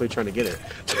not. I'm definitely trying to get it.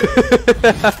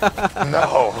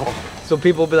 No. So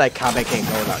people will be like, Combat can't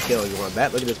go without killing. You want to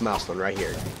bet? Look at this milestone right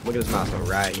here. Look at this milestone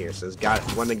right here. It says,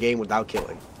 won the game without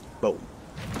killing. Boom.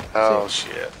 Oh,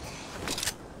 shit.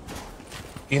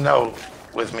 You know,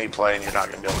 with me playing, you're not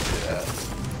going to be able to do that.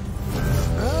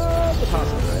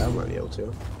 Possibly. I might be able to.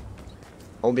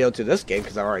 I won't be able to this game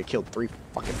because I already killed 3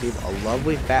 fucking people. A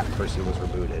lovely fat person was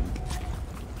rebooted.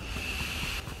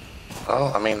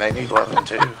 Well, I mean, they need loving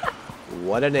too.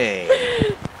 What a name.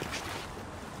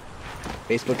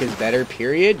 Facebook is better,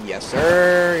 period. Yes,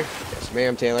 sir. Yes,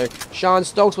 ma'am, Taylor. Sean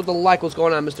Stokes with the like. What's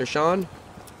going on, Mr. Sean?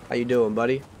 How you doing,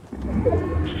 buddy?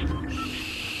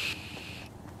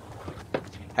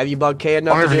 Have you bugged K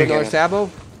enough to do another Sabo?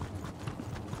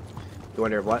 You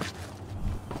wonder what?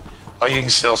 Oh, you can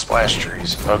still splash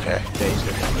trees. Okay. Yeah, you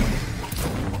still can.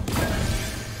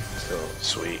 So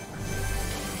sweet.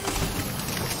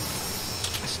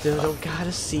 Still don't got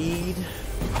a seed.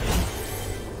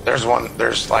 There's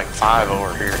like 5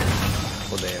 over here.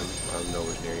 Well, damn. I'm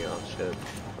nowhere near you. Oh, shit.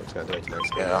 I'm just gonna do it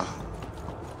next game. Yeah.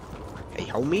 Hey,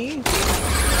 homie.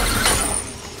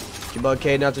 Did you bug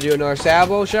Kate not to do another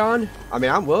Sabo, Sean? I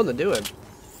mean, I'm willing to do it.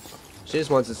 She just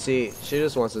wants to see. She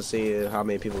just wants to see how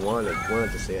many people wanted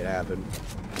to see it happen.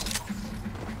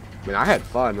 I mean, I had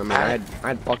fun. I mean, I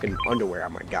had fucking underwear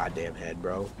on my goddamn head,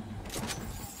 bro.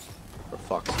 For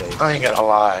fuck's sake. I ain't gonna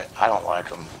lie. I don't like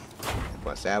them.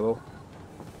 What, Sabo?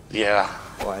 Yeah.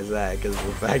 Why is that? Because of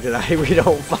the fact that we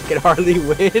don't fucking hardly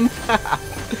win.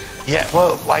 Yeah.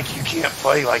 Well, like you can't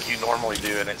play like you normally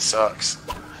do, and it sucks.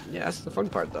 Yeah, that's the fun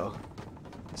part, though.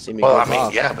 See me. Well, I go mean,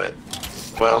 off. yeah, but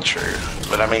well, true.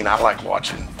 But I mean, I like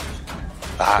watching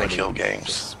the high kill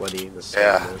games. Sweaty, the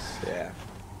sweatiness. Yeah.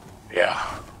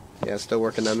 Yeah. Yeah, still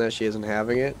working on that. She isn't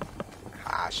having it.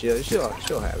 Ah, she'll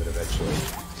have it eventually.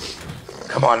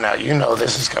 Come on now, you know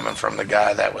this is coming from the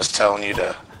guy that was telling you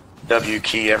to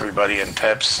W-key everybody in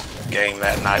Pep's game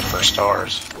that night for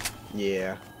stars.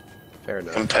 Yeah, fair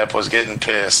enough. And Pep was getting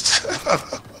pissed.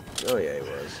 Oh yeah, he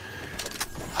was.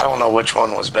 I don't know which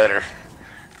one was better.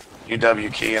 You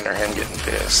W-keying or him getting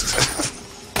pissed.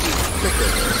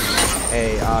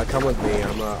 Hey, come with me.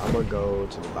 I'm gonna go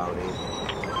to the bounty.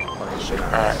 Fucking shit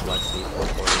out of Lexi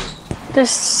 420. Does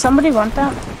somebody want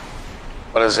that?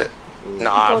 What is it?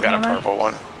 No, I've got a purple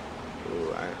one.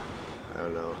 Ooh, I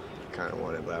don't know. Kind of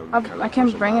want it, but I can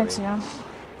bring it to you.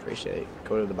 Appreciate it.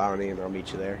 Go to the bounty and I'll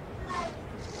meet you there.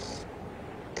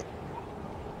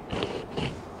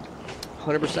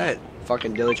 100%.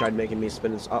 Fucking Dilly tried making me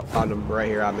spin his found him right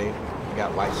here on me. I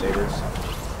got lightsabers.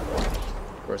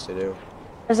 Of course they do.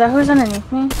 Is that who's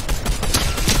underneath me?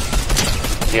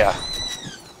 Yeah.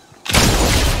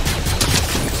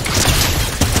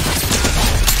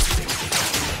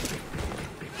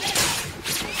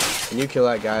 Can you kill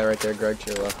that guy right there, Greg,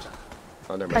 to your left?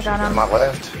 Oh, never mind. I got him. On my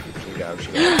left. You got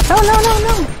him. No, no, no,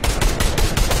 no!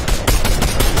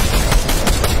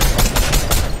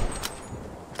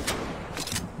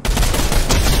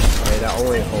 Hey, that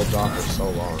only holds off for so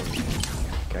long.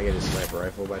 Can I get a sniper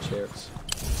rifle by chance?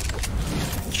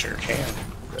 Sure can.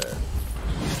 Yeah.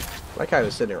 Like how he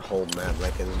was sitting there holding that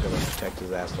like it was gonna protect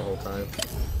his ass the whole time.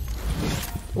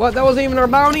 What? That wasn't even our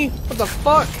bounty? What the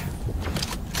fuck?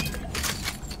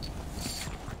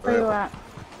 Where you at?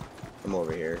 I'm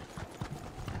over here.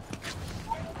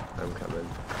 I'm coming.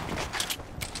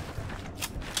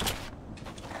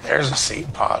 There's a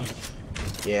seed pod.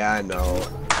 Yeah, I know.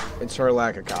 It's her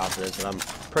lack of confidence, and I'm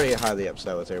pretty highly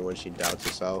upset with her when she doubts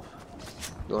herself.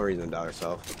 No reason to doubt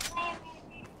herself.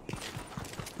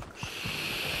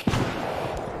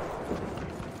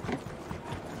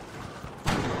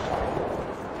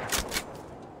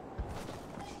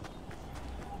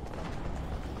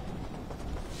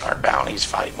 Our bounty's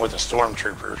fighting with a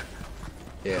stormtrooper.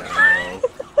 Yeah, I know.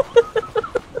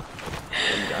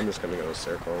 I'm just gonna go to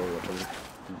circle and let them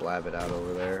blab it out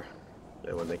over there.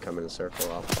 And when they come in a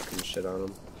circle, I'll fucking shit on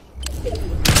them.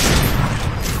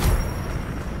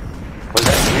 Was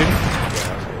that you?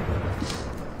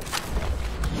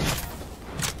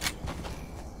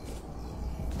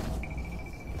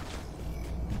 Yeah,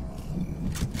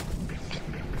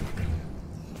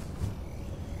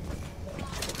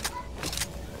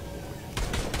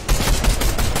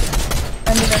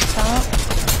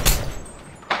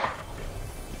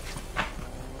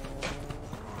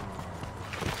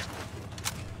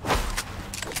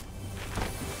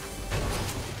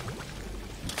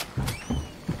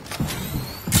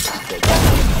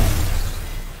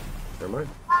 Never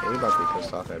mind. Yeah, he about to be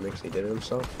pissed off at me because he did it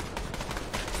himself.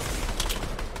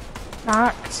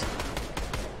 Knocked.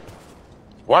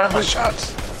 Why are my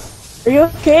shots? Are you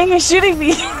okay? You're shooting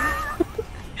me.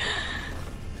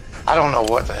 I don't know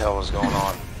what the hell was going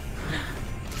on.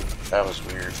 That was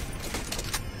weird.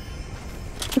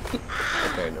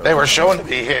 Okay, no. They were showing to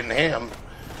be hitting him,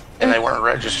 and they weren't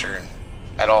registering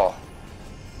at all.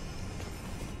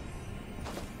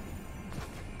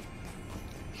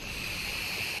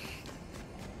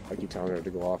 I keep telling her to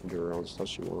go off and do her own stuff.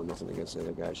 She won't. Nothing against the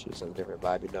other guy. She just has a different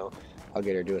vibe, you know. I'll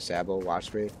get her to do a sabo.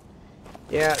 Watch me.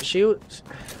 Yeah, she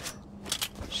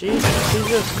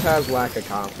just has lack of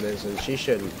confidence, and she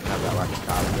shouldn't have that lack of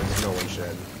confidence. No one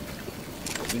should.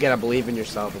 You gotta believe in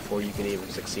yourself before you can even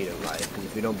succeed in life. And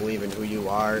if you don't believe in who you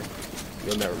are,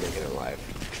 you'll never make it in life.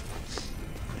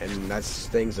 And that's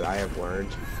things that I have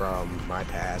learned from my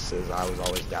past. Is I was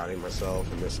always doubting myself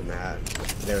and this and that,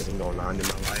 and everything going on in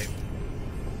my life.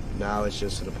 Now it's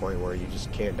just to the point where you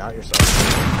just can't doubt yourself.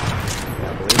 You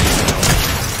gotta believe in yourself.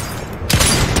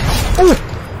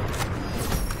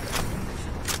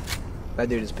 That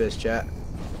dude is pissed, chat.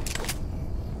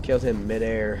 Killed him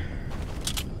midair.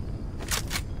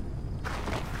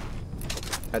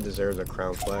 That deserves a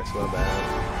crown flex, my bad.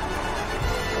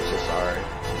 I'm so sorry.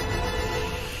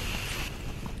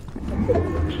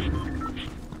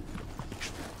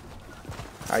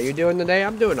 How you doing today?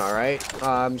 I'm doing alright.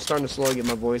 I'm starting to slowly get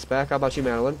my voice back. How about you,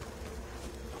 Madeline?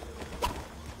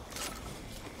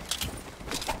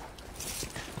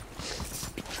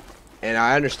 And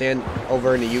I understand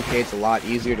over in the UK it's a lot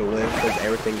easier to live because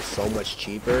everything's so much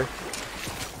cheaper.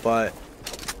 But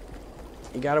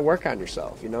you gotta work on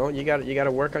yourself, you know? You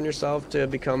gotta work on yourself to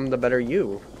become the better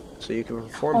you, so you can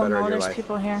perform better in your life. There's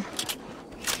people here.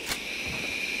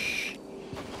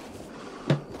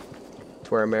 To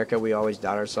where America, we always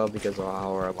doubt ourselves because of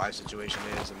how our life situation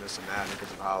is and this and that,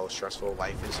 because of how stressful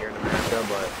life is here in America,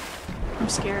 but I'm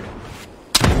scared.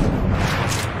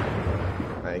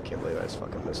 I can't believe I just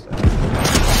fucking missed that.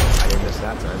 I didn't miss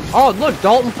that time. Oh, look,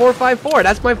 Dalton454.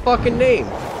 That's my fucking name.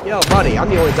 Yo, buddy, I'm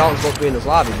the only Dalton supposed to be in this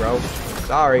lobby, bro.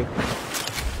 Sorry.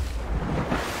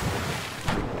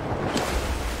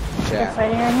 Chat.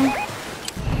 Fighting right here?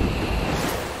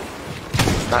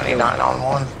 99 on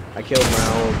one. I killed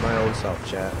my own self,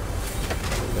 chat.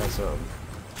 That's Oh,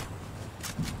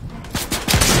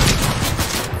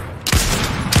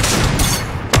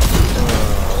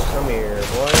 come here,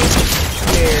 boy.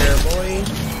 Come here, boy.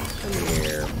 Come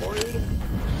here, boy.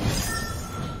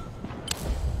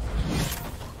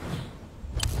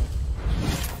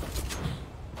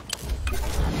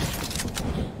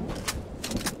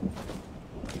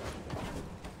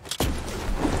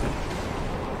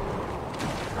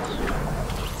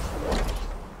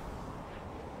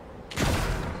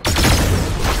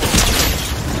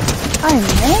 I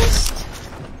missed?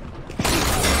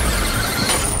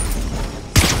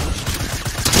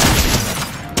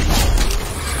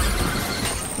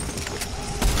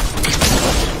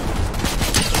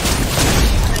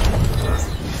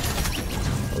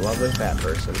 A lovely fat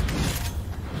person.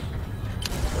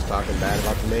 Was talking bad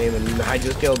about the name and I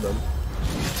just killed them.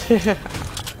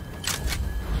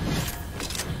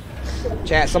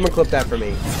 Chat, someone clip that for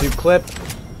me. Dude, clip.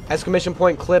 Exclamation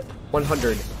point clip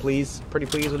 100, please. Pretty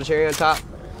please with a cherry on top.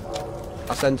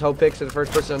 I'll send toe pics to the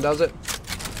first person that does it.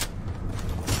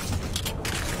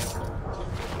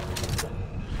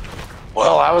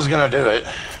 Well, I was gonna do it,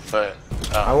 but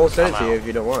I won't send it to you if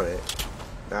you don't want it.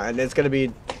 And it's gonna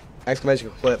be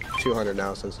exclamation clip 200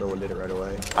 now since no one did it right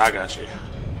away. I got you.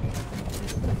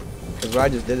 Because what I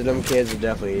just did to them kids is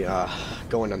definitely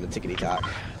going on the tickety talk.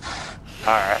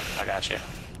 Alright, I got you.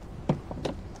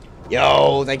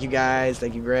 Yo, thank you guys.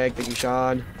 Thank you, Greg. Thank you,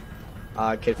 Sean.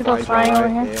 Kid flying over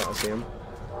here. Yeah, I see him.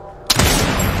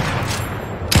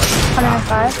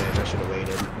 105. Man, I should have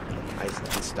waited. I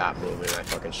stopped moving. I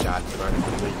fucking shot him. I'm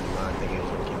completely not thinking he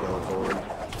was gonna keep going forward.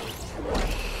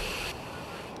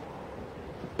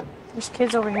 There's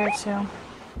kids over here too.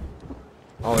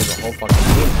 Oh, there's a whole fucking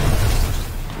team.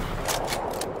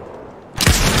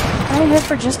 I hit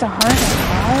for just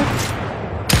 105.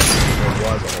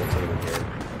 There was a whole team in here.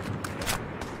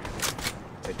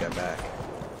 Take that back.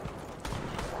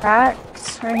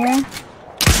 Cracks right here.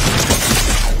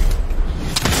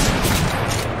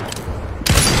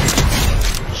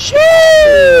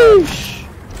 Sheesh!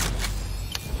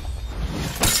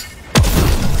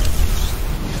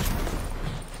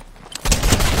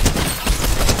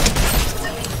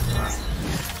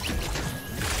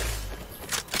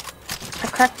 I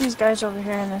cracked these guys over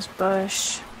here in this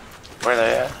bush. Where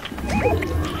they at?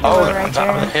 Oh, they're right on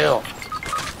top of the there. hill.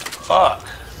 Fuck.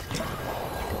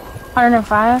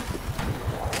 105.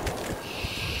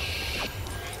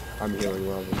 I'm healing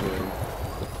well. I'm healing.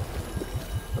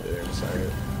 I'll be there in a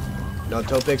second. No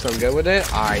toe picks, I'm good with it?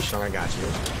 Alright, Sean, I got you.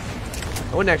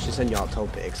 I wouldn't actually send y'all toe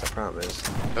picks, I promise.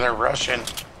 They're rushing.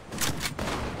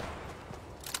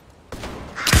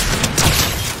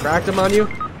 Cracked him on you?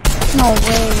 No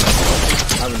way.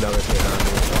 I have another thing on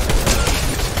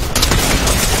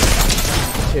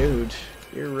me. Dude,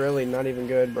 you're really not even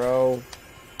good, bro.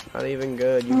 Not even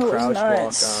good. You crouch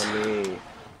walked on me.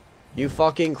 You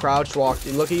fucking crouch walked.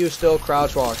 Look at you still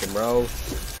crouch walking, bro.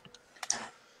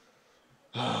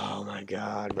 Oh my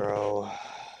god, bro.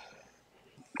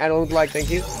 I don't like, thank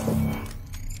you.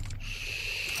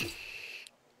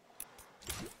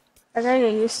 I gotta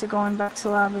get used to going back to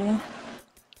lobby. I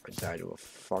died to a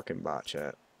fucking bot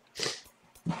chat.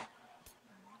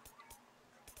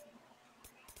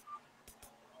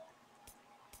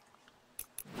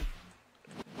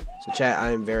 So chat,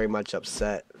 I am very much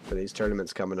upset for these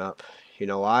tournaments coming up. You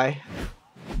know why?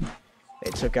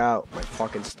 They took out my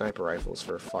fucking sniper rifles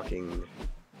for fucking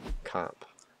comp.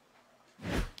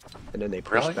 And then they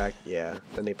pushed back, yeah.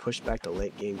 Then they pushed back the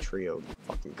late game trio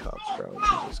fucking cups, bro.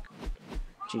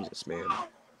 Jesus, man.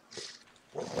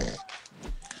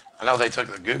 I know they took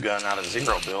the goo gun out of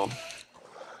zero build.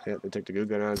 Yeah, they took the goo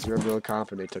gun out of zero build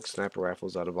comp, and they took sniper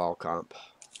rifles out of all comp.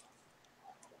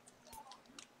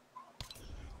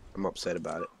 I'm upset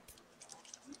about it.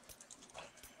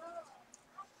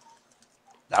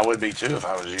 I would be too if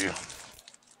I was you.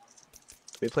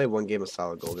 Let me play one game of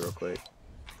solid gold real quick,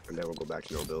 and then we'll go back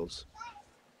to no builds.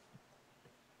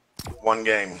 One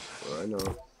game. I know.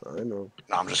 No,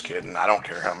 I'm just kidding. I don't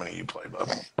care how many you play,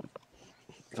 bub.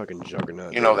 Fucking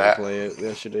juggernaut. You know that. Play it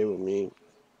yesterday with me.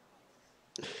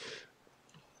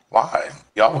 Why?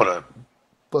 Y'all would have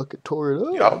fucking tore it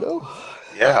up. Y'all.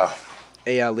 Yeah.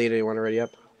 Hey, Lita, you want to ready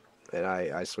up? And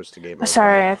I switched to game mode.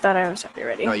 Sorry, I thought I was already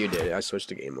ready. No, you did. I switched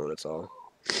to game mode. That's all.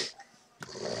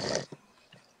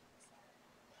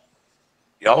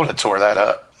 Y'all would have tore that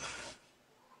up.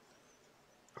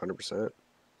 100%.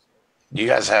 You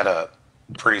guys had a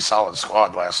pretty solid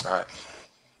squad last night.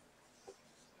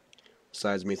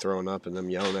 Besides me throwing up and them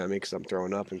yelling at me because I'm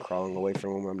throwing up and crawling away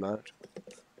from them, I'm not.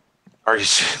 Are you?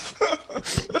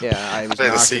 Yeah, I was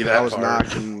didn't knocking. see that I was part.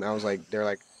 knocking. I was like, they're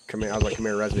like, come here. I was like, come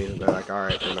here, Resme. And they're like, all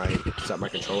right. And I set my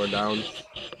controller down.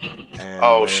 And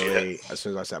Oh, literally, shit. as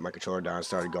soon as I set my controller down, I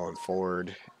started going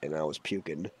forward, and I was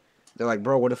puking. They're like,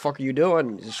 bro, what the fuck are you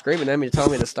doing? Just screaming at me,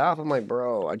 telling me to stop. I'm like,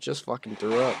 bro, I just fucking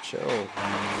threw up. Chill.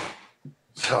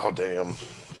 Oh, damn.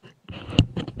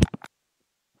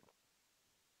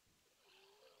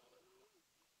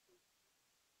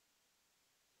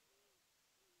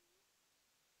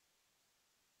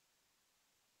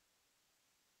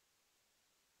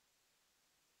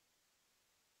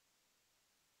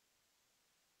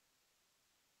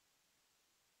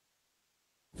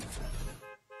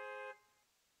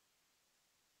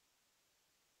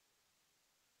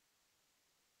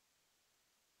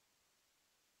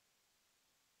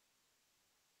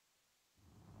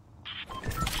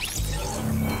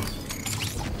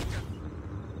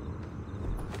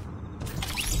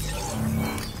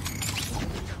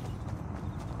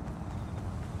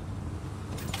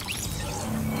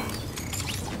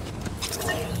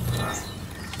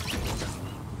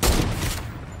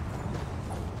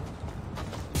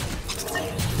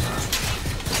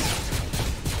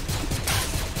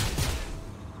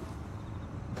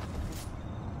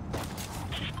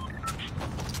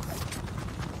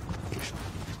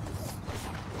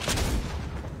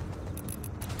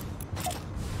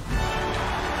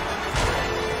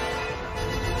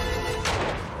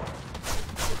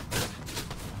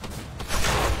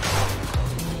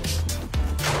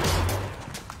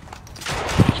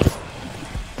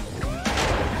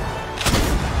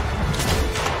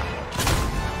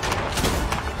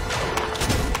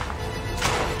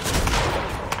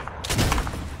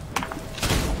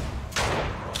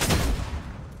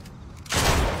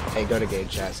 Hey, go to game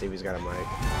chat, see if he's got a mic.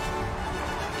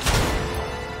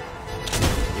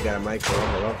 You got a mic?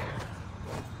 Hello?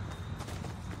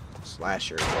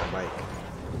 Slasher, you got a mic.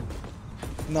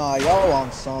 Nah, y'all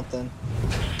on something.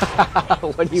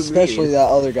 What do you Especially mean? that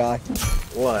other guy.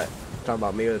 What? Talking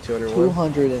about me with a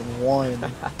 201? 201.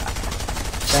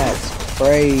 That's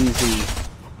crazy.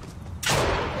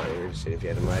 Oh, you're just seeing if you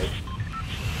had a mic.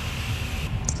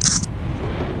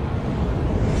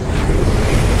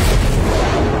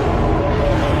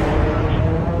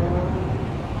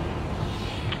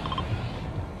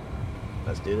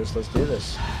 Let's do this, let's do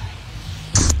this.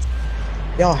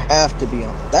 Y'all have to be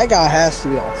on. That guy has to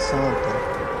be on something.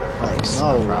 Like,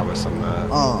 no. I promise I'm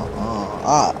not.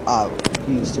 I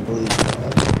refuse to believe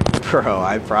that. Bro,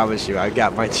 I promise you, I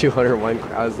got my 201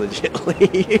 crowns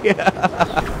legitly.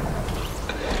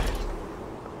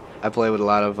 I play with a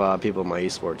lot of people in my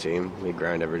esport team. We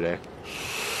grind every day.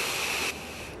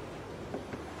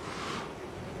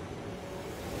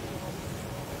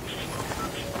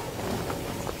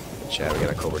 Chat, we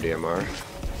got a Cobra DMR.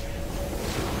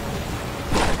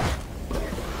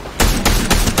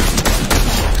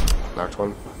 Knocked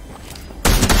one.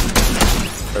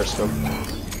 First one.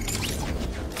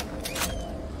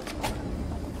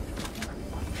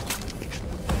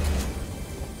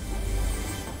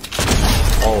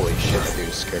 Holy shit, that dude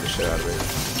just scared the shit out of me.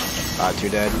 2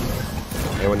 dead.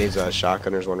 Anyone needs a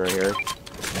shotgun? There's one right here.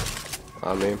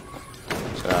 On me.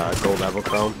 It's gold level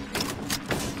chrome.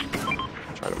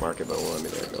 Trying to mark it, but it won't let me.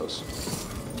 There it goes.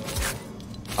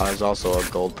 There's also a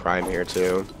gold prime here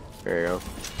too. There you go.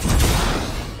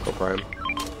 Gold prime.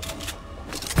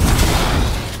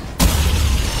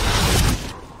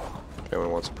 If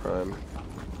anyone wants a prime.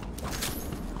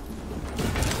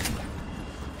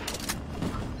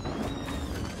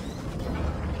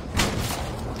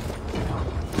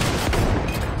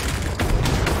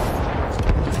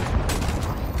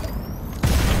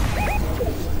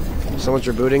 Someone's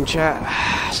rebooting, chat.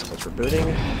 Someone's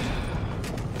rebooting.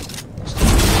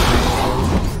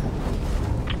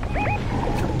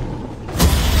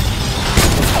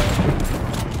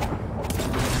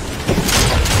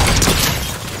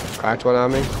 Cracked one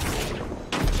on me.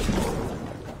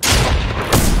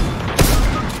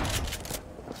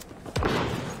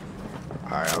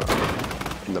 Alright,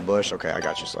 I'm in the bush. Okay, I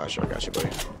got you, Slasher. I got you, buddy.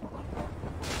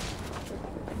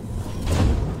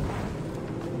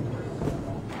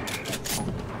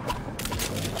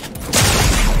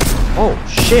 Oh,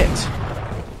 shit!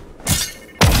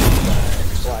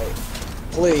 Like,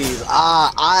 please,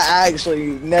 I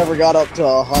actually never got up to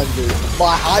 100.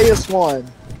 My highest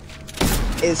one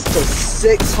is to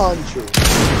 600.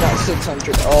 Not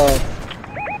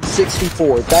 600,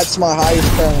 64. That's my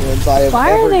highest crown wins I have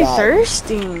Why ever are they gotten.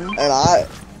 thirsting? And I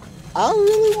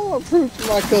really want to prove to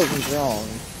my cousins wrong.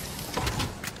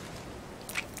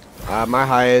 My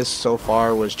highest so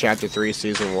far was Chapter 3,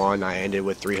 Season 1. I ended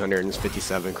with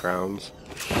 357 crowns.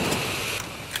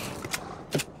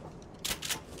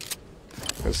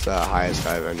 That's the highest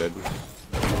I've ended.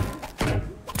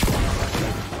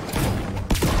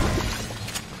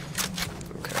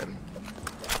 Okay.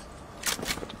 I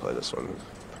have to play this one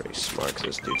pretty smart because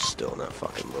this dude's still in that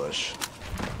fucking bush.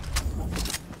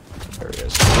 There he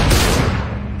is.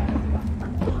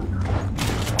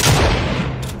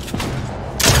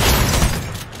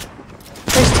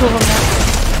 There's 2 of them now.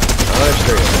 Oh, there's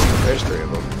 3 of them. There's 3 of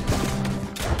them.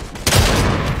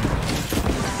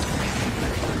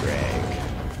 Greg.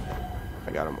 I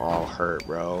got them all hurt,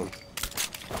 bro.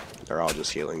 They're all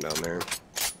just healing down there.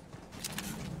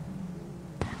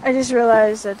 I just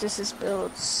realized that this is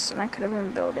builds, and I could have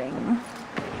been building.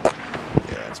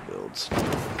 Yeah, it's builds.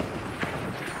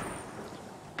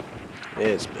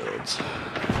 It's builds.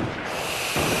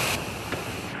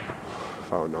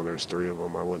 If I would have known there's 3 of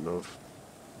them, I wouldn't have.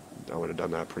 I would have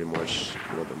done that pretty much a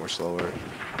little bit more slower.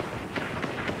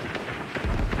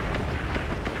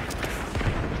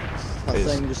 I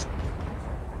think just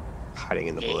hiding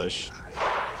in the bush.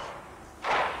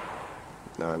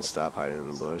 Non-stop hiding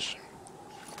in the bush.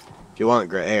 If you want,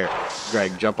 Greg,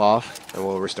 jump off and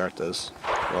we'll restart this.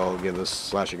 We'll give this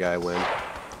slasher guy a win.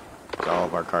 All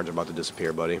of our cards are about to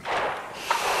disappear, buddy.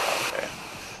 Okay.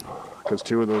 Because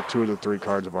two of the 3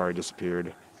 cards have already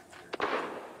disappeared.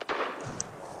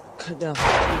 no.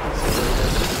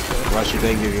 Unless you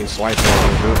think you can swipe it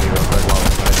and remove me real quick while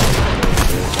it's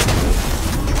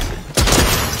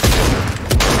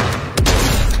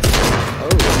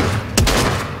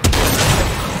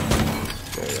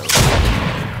There you go.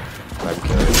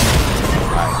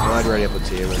 Alright, glad ready up with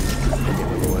team and get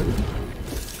them a win.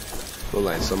 We'll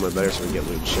land somewhere better so we can get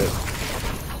loot and shit.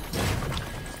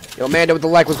 Yo, Amanda with the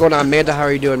like, what's going on, Amanda? How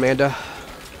are you doing, Amanda?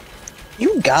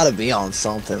 You gotta be on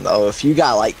something though. If you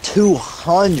got like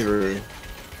 200.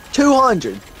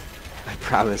 200. I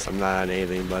promise I'm not on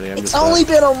anything, buddy. It's only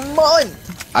been a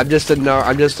month. I'm just a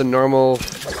normal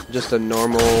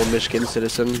Michigan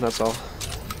citizen. That's all.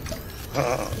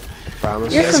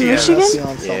 Promise. You're from Michigan?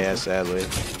 Yeah, sadly.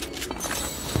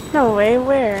 No way.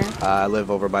 Where? I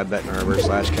live over by Benton Harbor /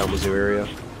 Kalamazoo area.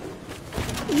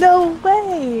 No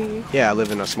way. Yeah, I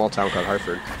live in a small town called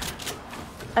Hartford.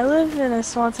 I live in a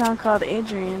small town called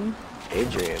Adrian.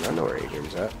 Adrian, I know where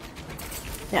Adrian's at.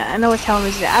 Yeah, I know where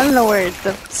Kalamazoo is. I don't know where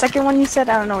the second one you said.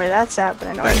 I don't know where that's at, but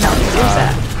I know where Kalamazoo is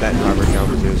at. Benton Harbor,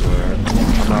 Kalamazoo is where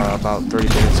I'm about 30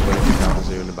 minutes away from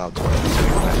Kalamazoo and about 20 minutes away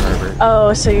from Benton Harbor.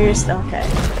 Oh, so you're still okay.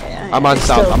 Yeah, I'm on It's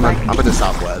south. still I'm like- in the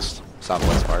southwest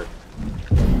part.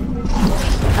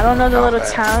 I don't know the little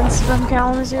towns from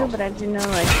Kalamazoo, but I do know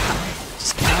like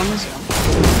just Kalamazoo.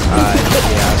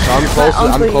 Yeah. So I'm close.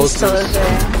 My uncle used to live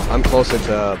there. I'm closer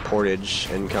to Portage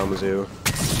in Kalamazoo.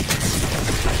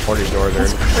 Portage Northern.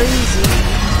 That's crazy.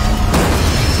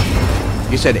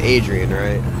 You said Adrian,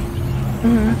 right?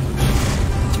 Mhm.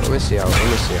 Let me see how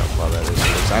far that is.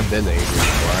 Because I've been to Adrian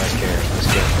before. I just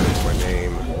can't pronounce my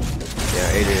name.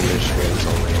 Yeah, Adrian, Michigan is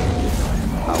only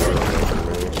hour away from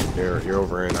me. You're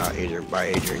over in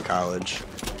Adrian College.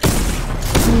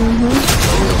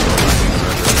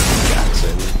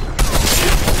 Jackson.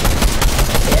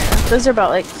 Yeah, those are about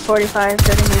like 45,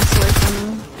 30 minutes away from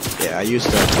me. Yeah, I used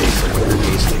to play somewhere in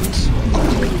Hastings.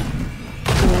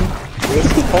 Is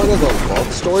he part of a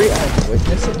love story I'm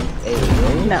witnessing?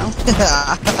 No.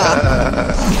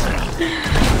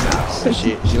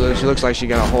 She looks like she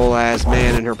got a whole ass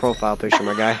man in her profile picture,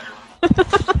 my guy.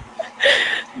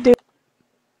 Dude.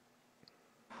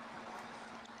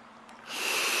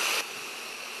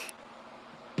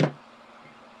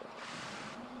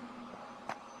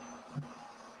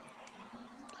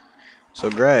 So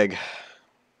Greg.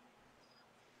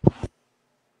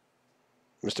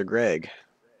 Mr. Greg.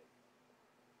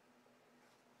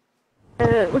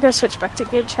 We gotta switch back to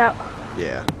good chat.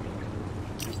 Yeah.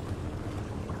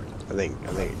 I think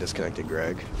it disconnected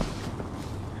Greg.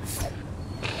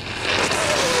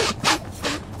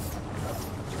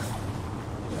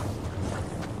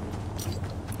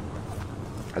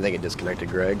 I think it disconnected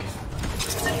Greg.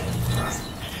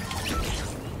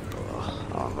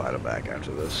 I'll invite him back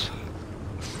after this.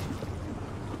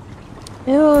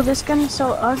 Ew, this gun is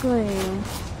so ugly.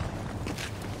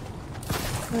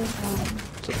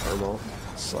 It's a thermal.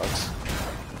 It sucks.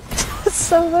 It's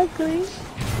so ugly.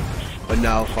 But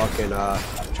no, fucking,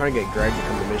 trying to get Greg to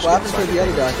come to Michigan. What happened to the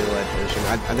other guy?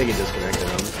 I think he disconnected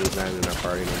him. He's not in our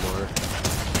party anymore.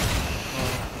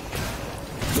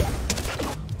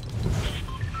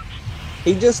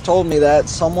 He just told me that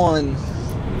someone,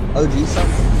 OG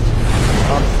something,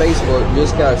 on Facebook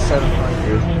just got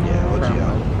 700. Yeah,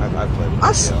 OGL. I've played with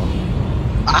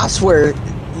OGL. I swear,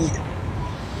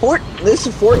 this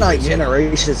Fortnite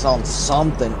generation's on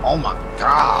something. Oh my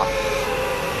god.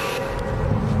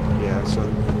 Yeah, so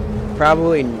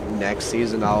probably next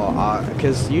season I'll,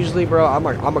 cause usually, bro, I'm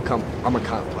a comp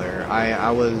player. I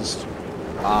was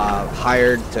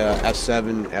hired to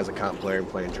F7 as a comp player and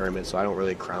playing tournaments, so I don't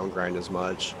really crown grind as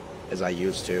much as I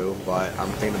used to. But I'm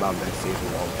thinking about next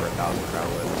season going for 1,000 crown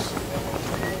wins.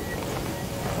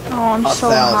 Oh, I'm so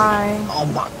 1,000. high. Oh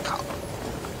my god.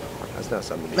 That's not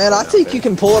something. Man, I think you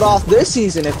can pull it off this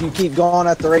season if you keep going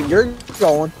at the rate you're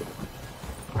going.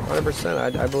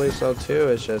 100%. I believe so too.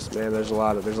 It's just, man, there's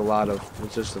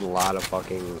just a lot of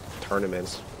fucking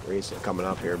tournaments recent coming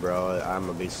up here, bro. I'm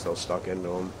gonna be still stuck into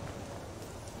them.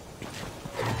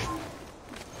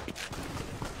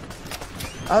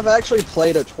 I've actually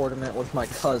played a tournament with my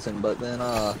cousin, but then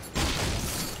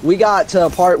we got to a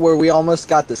part where we almost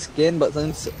got the skin, but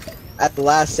then at the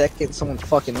last second someone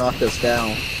fucking knocked us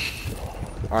down.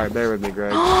 All right, bear with me,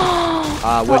 Greg.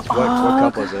 What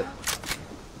cup was it?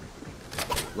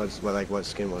 What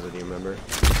skin was it? Do you remember?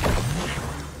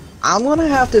 I'm gonna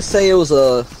have to say it was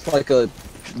a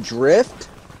drift.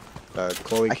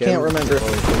 Chloe I Kim, can't remember.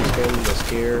 Chloe Kim skin, the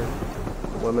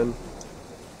skier woman.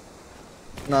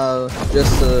 No,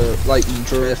 just like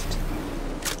drift.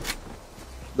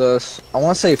 I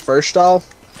want to say first style.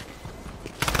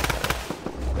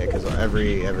 Yeah, because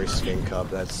every skin cup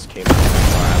that's came out,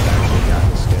 I've actually gotten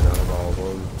the skin out of all of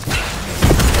them.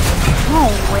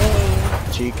 No way.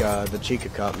 The Chica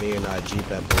Cup, me and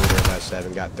Jeep at Blue at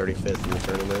 7 got 35th in the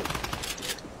tournament.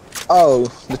 Oh,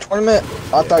 the tournament?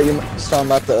 I thought you were talking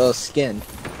about the skin.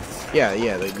 Yeah,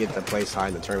 they get the place high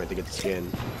in the tournament to get the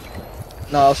skin.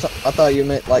 No, I thought you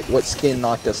meant like what skin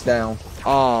knocked us down.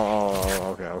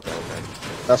 Oh, okay.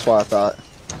 That's what I thought.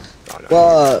 Oh, no,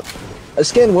 Well, a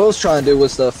skin Will's trying to do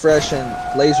was the fresh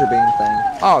and laser beam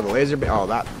thing. oh, the laser beam. Oh,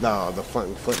 the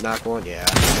foot knock one. Yeah.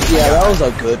 Yeah, that was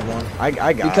a good one. I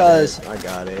got because it. I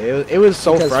got it. It was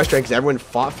so frustrating because everyone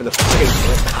fought for the fucking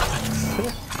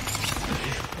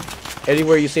foot.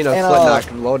 Anywhere you seen a foot knock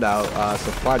loadout,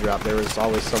 supply drop, there was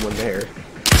always someone there.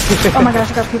 Oh my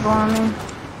gosh, I got people on me.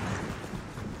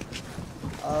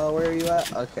 Where are you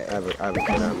at? Okay. I have a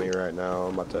kid on me right now.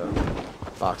 I'm about to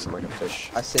box him like a fish.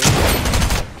 I see him.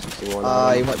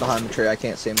 61. He went behind the tree. I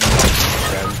can't see him.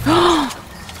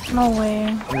 No way.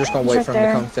 I'm just gonna wait for him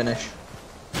to come finish.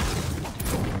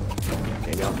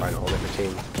 Maybe I'll find a whole different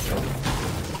team.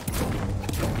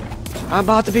 I'm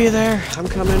about to be there. I'm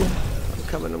coming.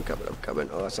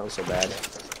 Oh, that sounds so bad.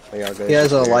 He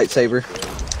has a lightsaber.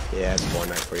 Yeah, it's more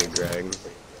night for you, Greg.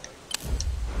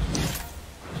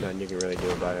 Nothing you can really do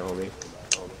about it, homie.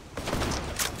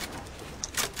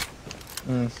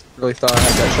 Really thought I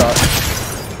had that shot.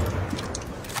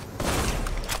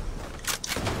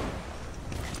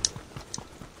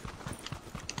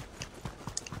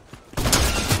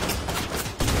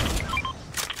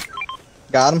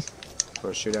 Got him.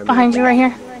 Wanna shoot at me? Behind you, right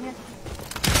here.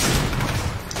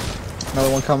 Another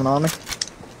one coming on me.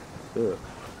 Ugh.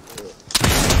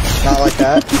 Not like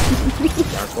that.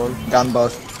 Dark one. Got them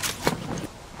both.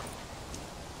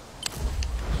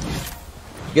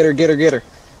 Get her, get her, get her.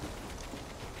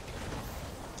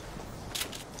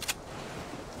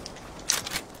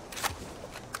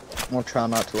 I'm gonna try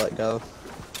not to let go.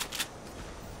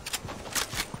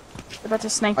 They're about to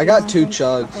snipe I you, got 2 think.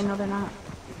 chugs. Okay, no, they're not.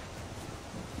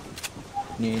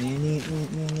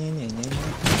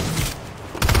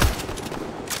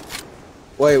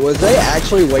 Wait, was they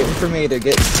actually waiting for me to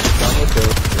get done with the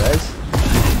res?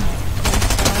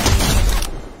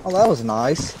 Oh, that was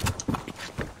nice.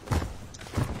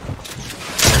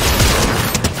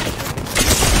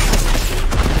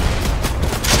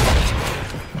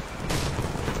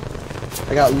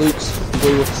 I got Luke's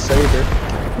blue saber.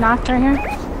 Knocked right here.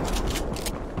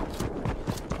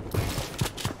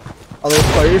 Are there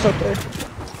players up there?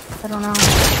 I don't know.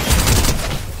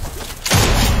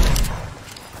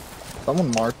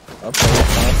 Someone marked up there.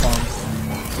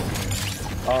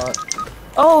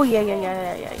 Oh yeah.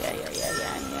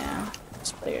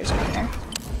 There's players over there.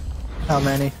 How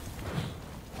many?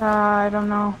 I don't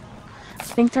know. I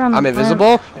think they're on the I'm front.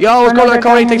 invisible? Yo, Oh, what's no, going on, they're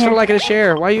Cody? down Thanks for here. liking and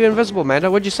share. Why are you invisible, Amanda?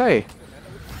 What'd you say?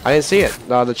 I didn't see it.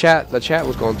 No, the chat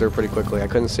was going through pretty quickly. I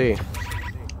couldn't see.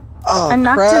 Oh, I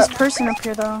knocked crap. this person up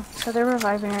here though, so they're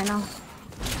reviving right now.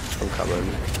 I'm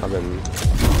coming. I've been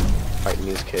fighting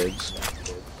these kids.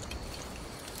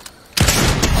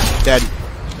 Dead.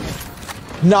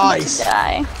 Nice.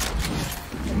 Die.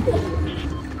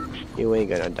 You ain't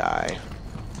gonna die.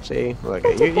 See? Look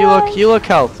at you. You look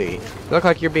healthy. You look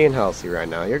like you're being healthy right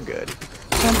now. You're good.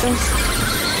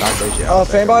 Oh,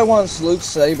 if anybody wants Luke's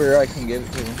saber, I can give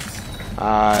it to him.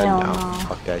 Hell no. no.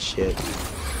 Fuck that shit.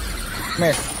 Come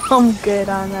here. I'm good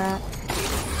on that.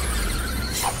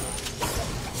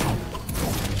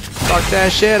 Fuck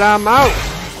that shit. I'm out.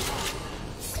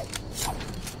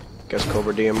 Guess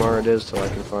Cobra DMR it is till I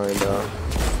can find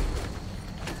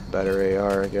better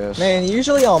AR, I guess. Man,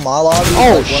 usually on my lobby,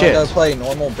 Oh, like, shit. when I go play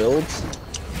normal builds,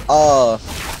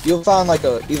 you'll find like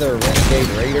either a Renegade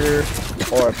Raider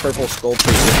or a Purple Skull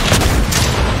Trooper.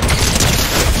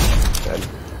 Dead.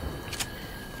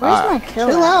 Where's my kill?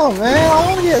 Chill at? out, man. I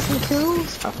want to get some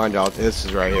kills. I find out this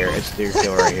is right here. It's your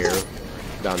kill right here.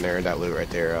 Down there, that loot right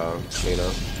there, you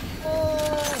know.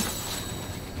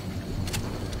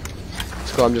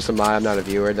 It's cool, I'm just a mod, I'm not a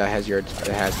viewer that has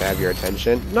to have your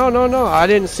attention. No, I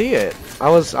didn't see it. I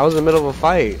was in the middle of a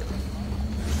fight.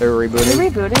 They were rebooting. They're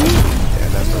rebooting? Yeah,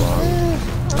 that's wrong.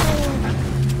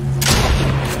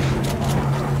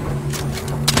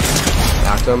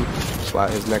 Knocked him. Slap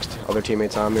his next other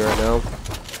teammates on me right now.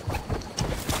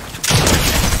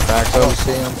 Cracked him.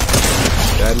 See him.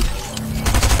 Dead.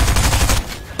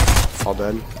 All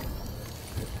dead.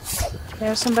 They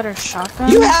have some better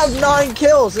shotguns. You have 9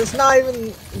 kills. It's not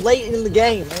even late in the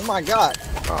game. Oh my god.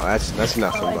 Oh, that's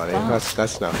nothing, like buddy. that.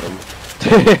 That's nothing.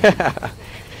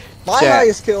 My Chat.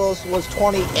 highest kills was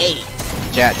 28.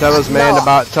 Chat, tell us man No.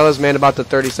 about the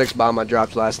 36 bomb I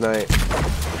dropped last night.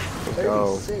 Let's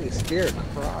go. 36. Spirit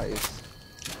Christ.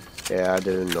 Yeah, I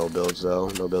did it in no builds though.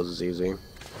 No builds is easy.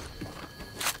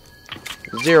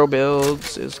 0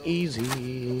 builds is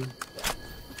easy.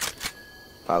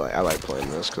 I like playing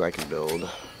this because I can build.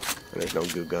 And there's no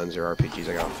goo guns or RPGs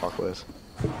I gotta fuck with.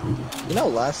 You know,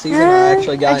 last season I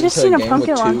actually got I just into a seen a game with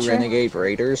 2 pumpkin launcher. Renegade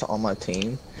Raiders on my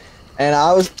team. And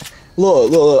I was...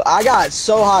 Look, I got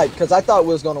so hyped because I thought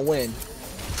we was going to win.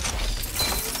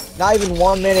 Not even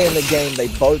 1 minute in the game, they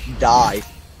both died.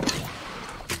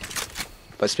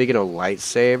 But speaking of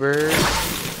lightsabers,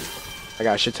 I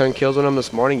got a shit ton kills on them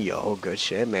this morning. Yo, good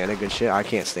shit, man. Good shit. I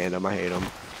can't stand them. I hate them.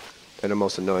 They're the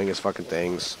most annoyingest fucking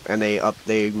things. And they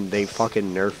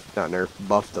fucking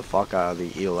buffed the fuck out of the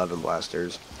E11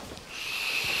 blasters.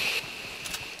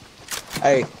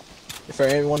 Hey, for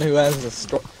anyone who has a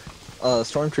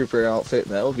Stormtrooper outfit,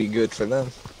 that would be good for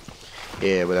them.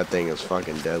 Yeah, but that thing is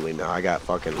fucking deadly now. I got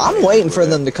fucking... I'm waiting for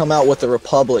them to come out with the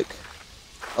Republic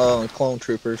clone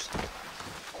troopers.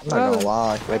 I'm not gonna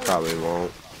lie. They probably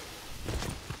won't.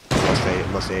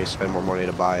 Unless they spend more money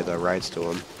to buy the rights to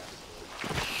them.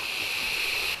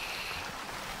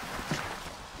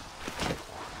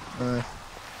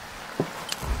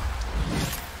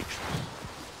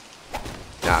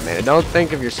 Nah, man, don't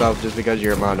think of yourself just because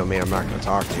you're a mono man. I'm not gonna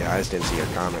talk to you. I just didn't see your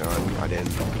comment on. I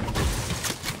didn't.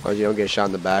 Well, you don't get shot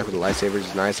in the back with the lightsabers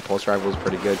is nice. The pulse rifle is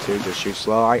pretty good too. Just shoot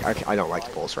slow. I don't like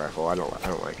the pulse rifle. I don't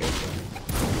like it.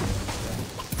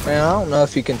 Man, I don't know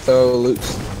if you can throw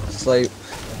Luke's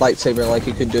lightsaber like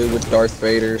you could do with Darth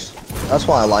Vader's. That's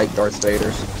why I like Darth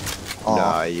Vader's.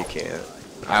 Nah, you can't.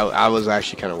 I was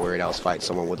actually kind of worried. I was fighting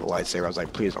someone with a lightsaber. I was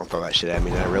like, please don't throw that shit at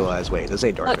me. Then I realized, wait, this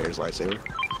ain't Darth Vader's lightsaber.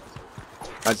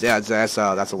 That's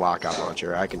a lockout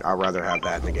launcher. I'd rather have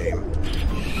that in the game.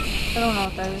 I don't know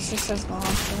what that is. It just says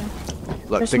launcher.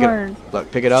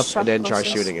 Look, pick it up, and then try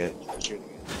shooting it.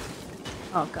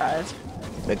 Oh god.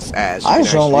 It's ass. I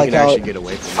just don't like how get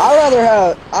away from it.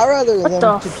 I rather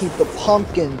them to keep the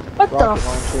pumpkin rocket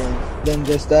launcher in than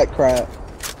just that crap.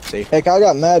 See? Heck, I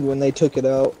got mad when they took it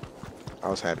out. I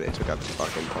was happy they took out the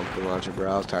fucking pumpkin launcher,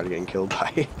 bro. I was tired of getting killed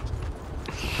by it.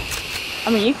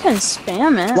 I mean, you can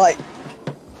spam it. Like,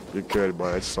 You could,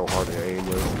 but it's so hard to aim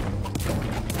with.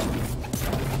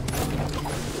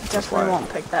 Definitely won't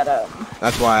pick that up.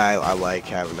 That's why I like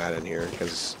having that in here,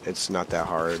 because it's not that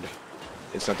hard.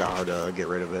 It's not that hard to get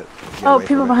rid of it. Oh,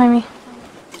 people behind me.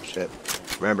 Shit.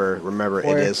 Remember,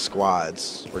 Where? it is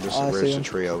squads. We're just a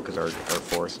trio because our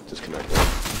force is disconnected.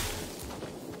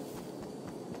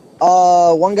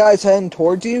 one guy's heading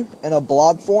towards you in a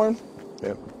blob form.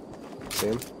 Yep. See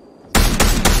him?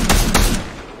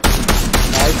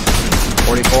 Nice.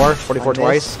 44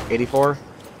 twice, 84.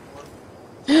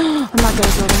 I'm not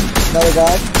gonna kill him. Another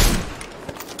guy.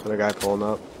 Another guy pulling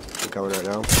up. I'm coming right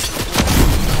now.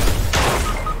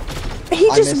 He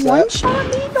just one-shot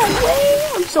me? No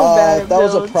way! I'm so bad at that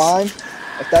was a builds. prime.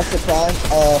 If that's the prime,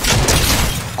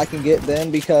 I can get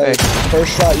them because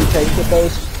first shot you take with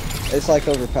those, it's like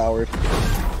overpowered.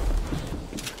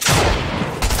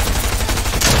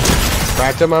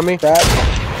 Cracked him on me. Crack.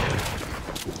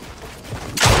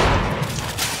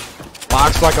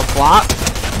 Box like a flop.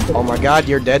 Oh my god,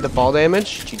 you're dead to fall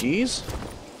damage. GG's.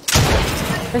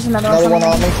 There's another one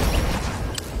on me.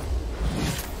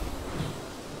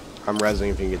 I'm rezzing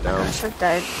if you can get down. I've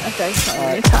died so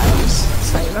many times.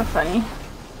 It's not even funny.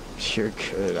 You're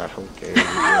good. I don't care.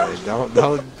 You're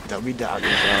good. Don't be down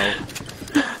yourself.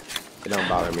 It don't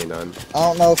bother me none. I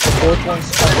don't know if the fourth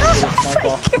one's coming to snipe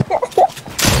off.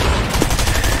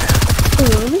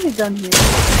 What have you done here?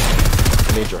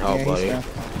 I need your help, buddy. I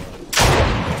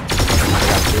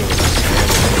got two.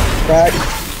 Crack.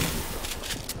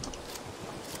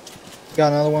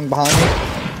 Got another one behind me.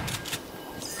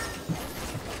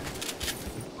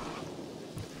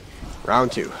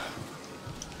 Round 2.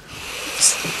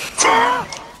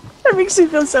 That makes me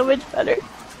feel so much better.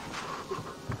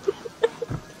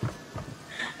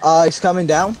 He's coming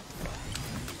down.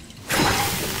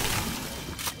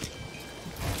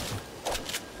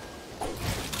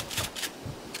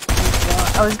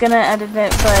 I was gonna edit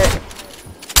it, but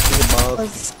I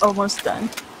was almost done.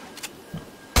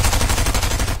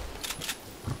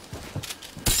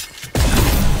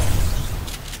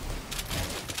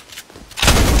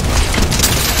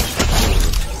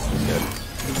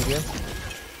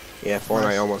 Yeah,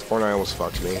 Fortnite almost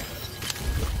fucked me.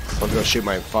 I was gonna shoot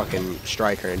my fucking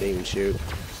striker and it didn't even shoot.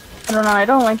 I don't know, I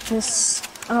don't like this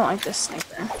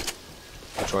sniper.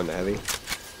 Which one, the heavy?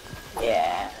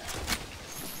 Yeah.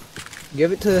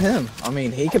 Give it to him. I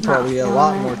mean, he could probably get a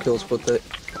lot more kills with it.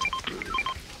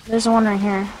 There's one right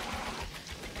here.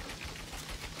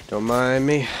 Don't mind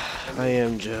me. I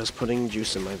am just putting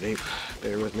juice in my vape.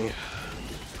 Bear with me.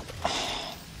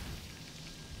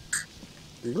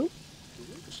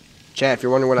 Chat, if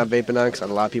you're wondering what I'm vaping on, because a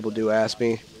lot of people do ask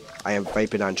me, I am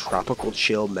vaping on Tropical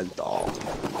Chill Menthol.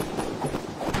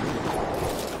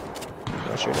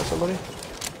 Am I shooting at somebody?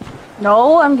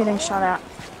 No, I'm getting shot at.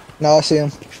 No, I see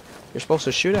him. You're supposed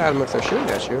to shoot at them if they're shooting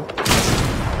at you.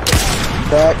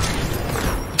 Crack.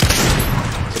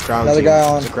 It's a crown Another team. guy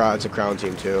on. It's a crown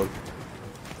team too.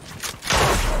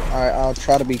 Alright, I'll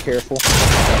try to be careful.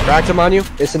 Cracked him on you?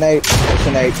 It's an 8. It's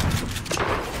an 8.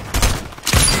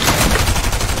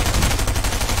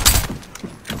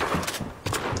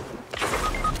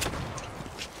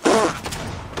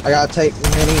 I gotta take the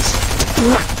minis.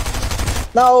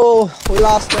 No, we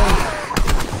lost them.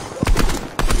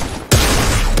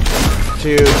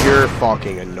 Dude, you're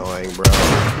fucking annoying, bro.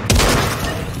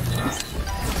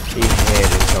 He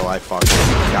hit until I fucking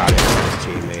got it from his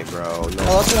teammate, bro. No,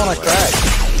 Oh, that's the one I cracked.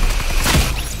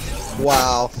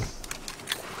 Wow.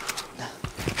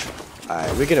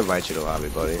 Alright, we can invite you to lobby,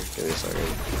 buddy. Give me a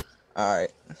second.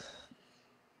 Alright.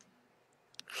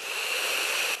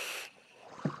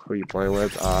 Who are you playing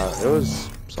with? It was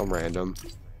some random.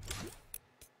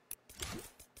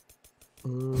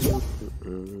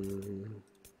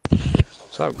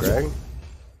 What's up, Greg?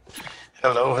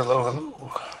 Hello, hello,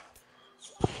 hello.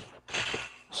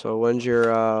 So when's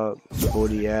your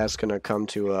booty ass gonna come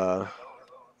to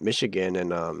Michigan and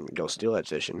go steelhead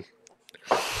fishing?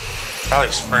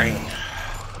 Probably spring.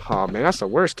 Oh man, that's the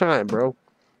worst time, bro.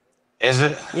 Is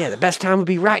it? Yeah, the best time would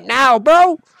be right now,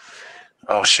 bro.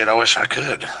 Oh shit, I wish I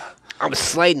could. I was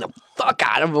slating the fuck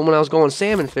out of them when I was going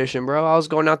salmon fishing, bro. I was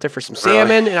going out there for some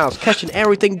salmon, and I was catching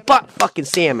everything but fucking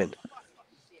salmon.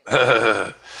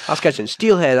 I was catching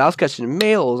steelhead, I was catching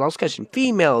males, I was catching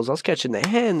females, I was catching the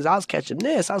hens, I was catching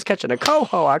this, I was catching a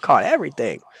coho, I caught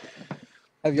everything.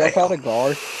 Have y'all caught a gar?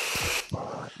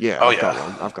 Yeah, Oh, I've yeah. got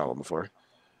one. I've got one before.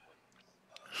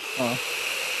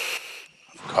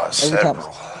 Caught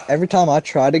several. Every time I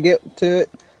try to get to it,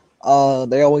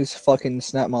 they always fucking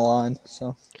snap my line.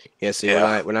 So Yeah, see,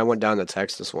 Yeah. when I went down to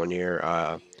Texas one year,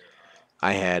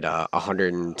 I had a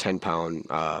 110-pound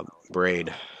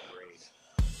braid.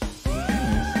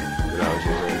 That I was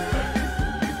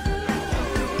using.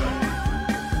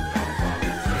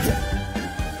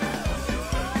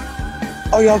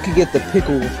 oh, y'all could get the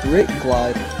pickle Rick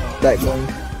glide back going.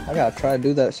 I gotta try to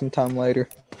do that sometime later.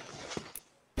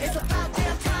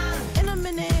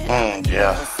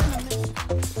 Yeah.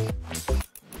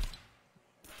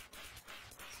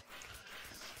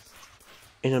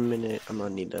 In a minute, I'm gonna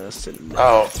need to sit.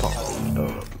 Oh.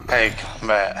 Hey,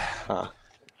 Matt. Huh.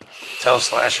 Tell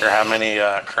Slasher how many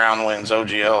crown wins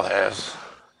OGL has.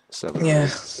 7. Yeah.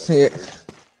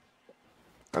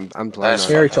 I'm That's playing.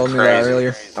 Gary told me that crazy.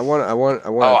 earlier. I want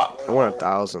Oh.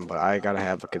 1,000, but I gotta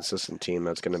have a consistent team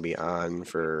that's gonna be on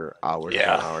for hours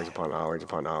Yeah. upon hours upon hours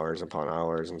upon hours upon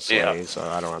hours and slay, Yeah. so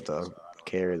I don't have to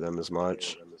carry them as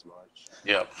much.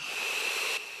 Yep.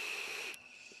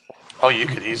 Oh, you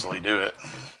could easily do it.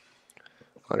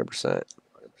 100%.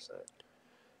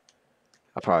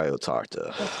 I'll probably talk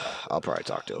to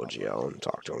OGL and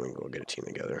talk to him and go get a team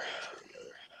together.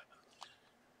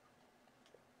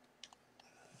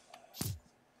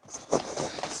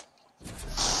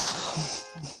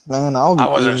 Man, I'll I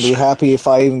wasn't even be sure. happy if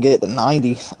I even get to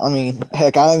 90. I mean,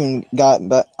 heck, I haven't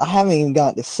even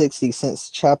gotten to 60 since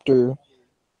chapter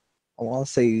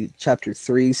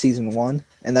 3, season 1,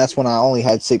 and that's when I only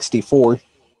had 64.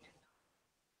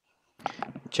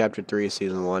 Chapter 3,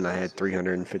 season 1, I had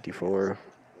 354.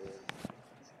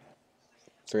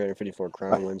 354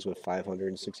 crown wins with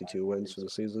 562 wins for the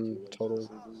season total.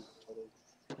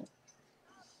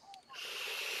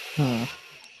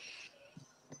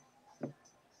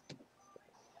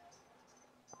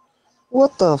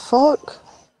 What the fuck?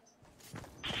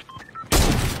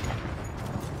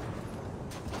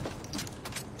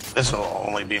 This will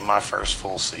only be my first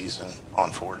full season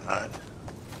on Fortnite.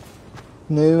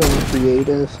 New and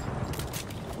creative.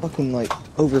 Fucking like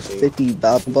over 50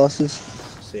 battle buses.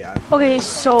 See, Okay,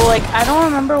 so like I don't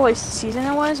remember what season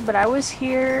it was, but I was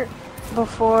here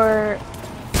before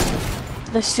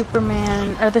the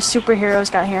Superman or the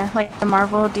superheroes got here, like the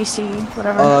Marvel, DC,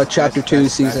 whatever. Chapter 2,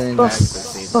 season.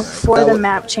 Before That the wa-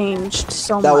 map changed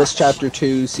so much. That was chapter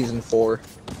 2, season 4.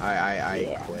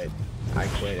 I quit. I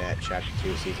quit at chapter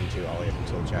 2, season 2, all the way up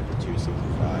until chapter 2, season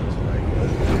 5. Is when I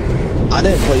quit. I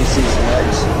didn't play season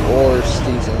X or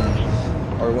season,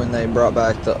 or when they brought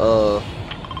back the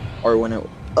or when it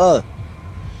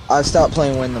I stopped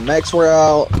playing when the mechs were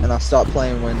out, and I stopped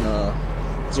playing when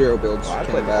Zero builds I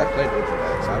came played back. both of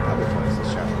that. So I've been playing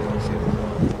since chapter 1, season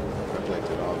 1. I played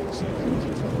through all the seasons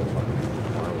until the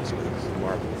fucking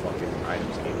Marvel fucking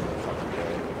items came in the fucking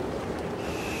game.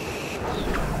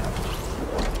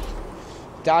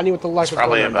 Donnie with the life. It's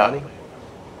probably about.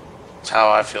 It's how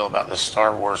I feel about this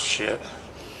Star Wars shit.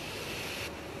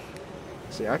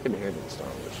 See, I can handle the Star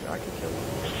Wars shit. I can kill it.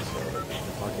 So,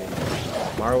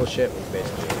 fucking Marvel shit was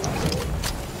basically impossible.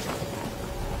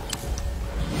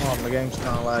 Oh, my game's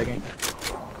kind of lagging.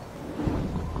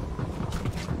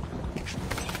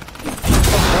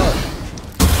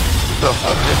 The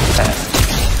fuck is that?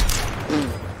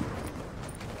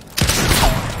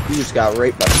 You just got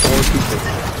raped by 4 people.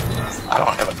 I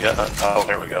don't have a gun. Oh,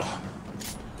 there we go.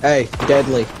 Hey,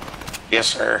 deadly. Yes,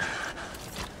 sir.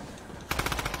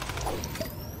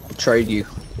 I'll trade you.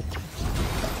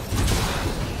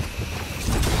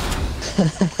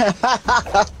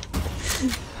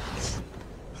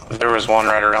 There was one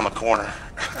right around the corner.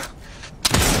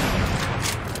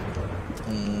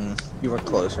 You were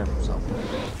closer, so.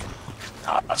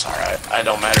 That's alright. I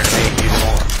don't matter to me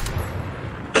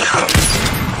anymore.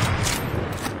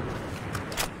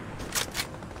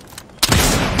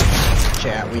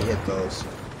 Chat, we hit those.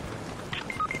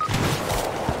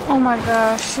 Oh my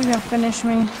gosh, she's gonna finish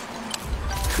me.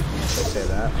 They say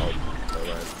that. Oh.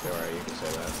 Alright, you can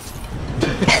say that.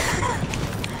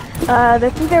 I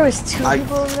think there was 2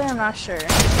 people over there. I'm not sure.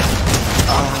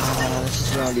 This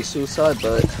is gonna be suicide,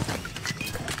 but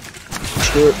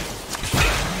sure.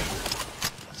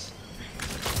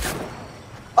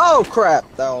 Oh crap!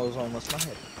 That was almost my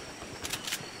head.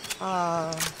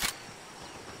 Oh.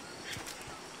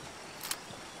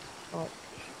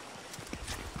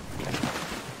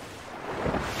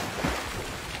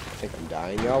 I think I'm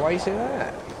dying, y'all. Why you say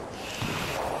that?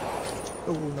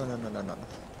 Oh no.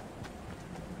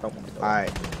 Don't want to go. Alright,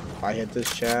 if I hit this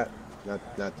chat,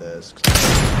 not this.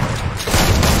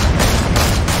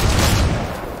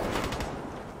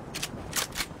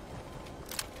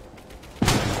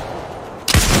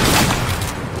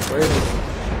 Where is it?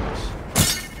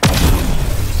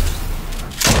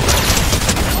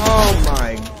 Oh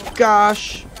my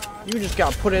gosh! You just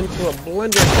got put into a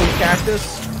blender, you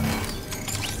cactus.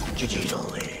 GG's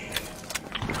only.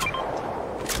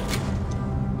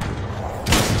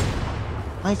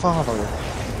 My father.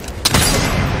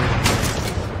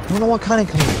 I don't know what kind of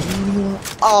computer you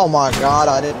want. Oh my god,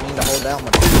 I didn't mean to hold down my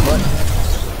button.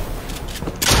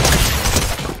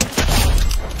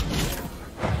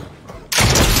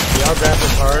 Y'all grab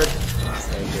this hard.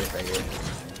 Thank you.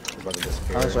 It's about to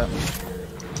disappear.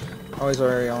 Always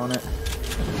already on it.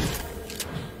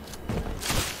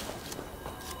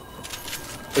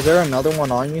 Is there another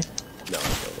one on you? No, I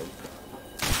killed him.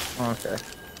 Okay.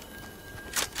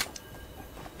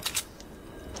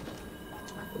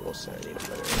 We'll say I need a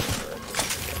better.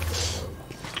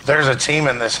 There's a team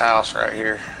in this house right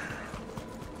here.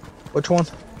 Which one?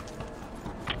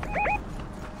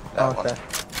 That one.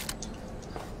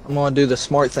 I'm gonna do the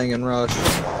smart thing and rush.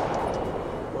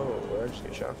 Whoa, where did you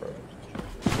get shot from?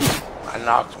 I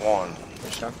knocked one,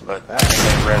 Shot from but the I back. think they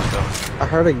rezzed him. I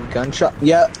heard a gunshot.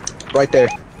 Yeah, right there.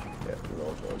 Yeah,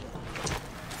 roll one.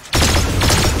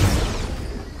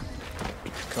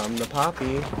 Come to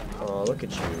Poppy. Oh, look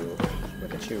at you.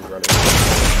 Look at you running.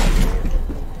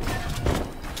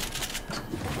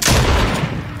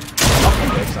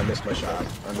 I missed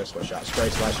my shot. Spray,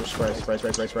 slasher, spray.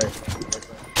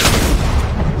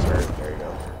 There you go.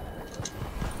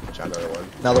 Try another one.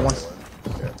 Another one.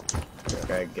 Yeah.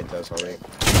 Okay, get those, homie.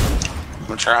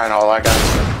 I'm trying. All I got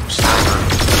is a sniper.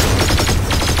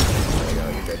 There you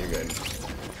go. You're good.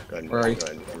 Good. Where are you?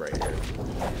 Good. I'm right here.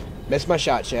 Missed my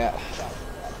shot, chat.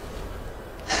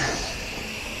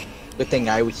 Good thing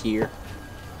I was here.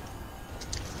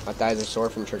 My thighs are sore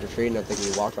from trick-or-treating. I think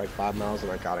we walked like 5 miles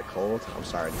and I got a cold. I'm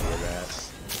sorry to hear that.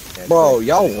 And Bro,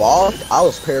 y'all walked? I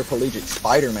was paraplegic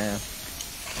Spider-Man.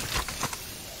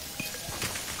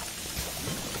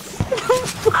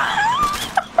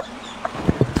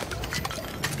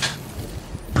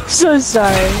 So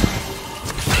sorry.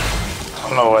 I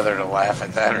don't know whether to laugh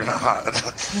at that or not.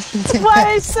 That's why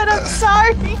I said I'm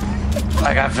sorry.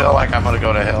 Like, I feel like I'm gonna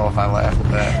go to hell if I laugh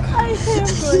at that. I am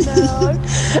going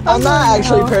down. I'm not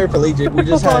actually going paraplegic. We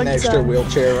just had an Oh, extra sorry.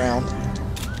 wheelchair around.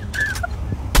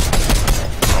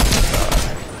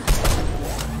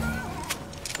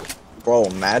 Bro,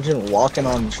 imagine walking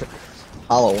on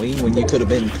Halloween when you could have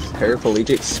been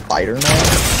paraplegic Spider-Man.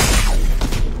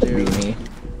 That'd be me.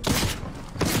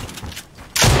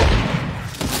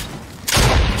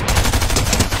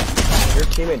 your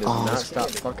teammate does not stop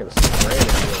fucking spraying at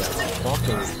me with that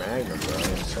fucking magnum, bro.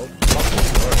 It's so fucking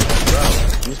annoying, bro.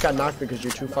 You just got knocked because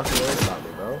you're too fucking worried about me,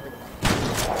 bro.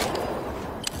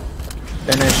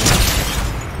 Finish.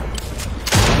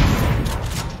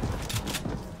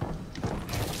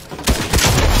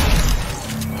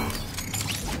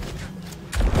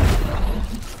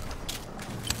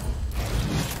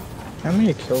 How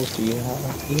many kills do you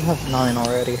have? You have 9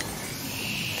 already.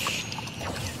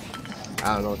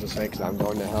 I don't know what to say because I'm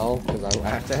going to hell because I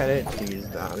laughed at it.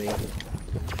 Jeez, Donnie.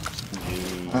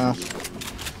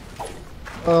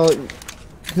 Well,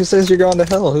 who says you're going to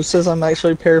hell? Who says I'm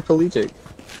actually paraplegic?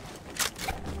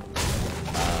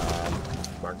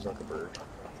 Mark Zuckerberg.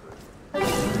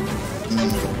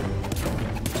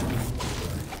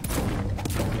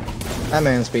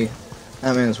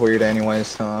 That man's weird anyways,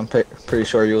 so I'm pretty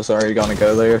sure you was already gonna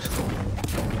go there.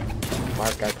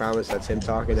 Mark, I promise that's him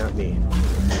talking, not me.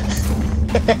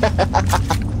 I'm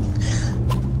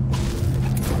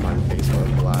on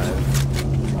Facebook Live.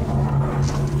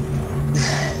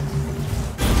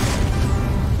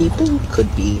 People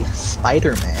could be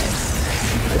Spider-Man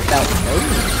without knowing.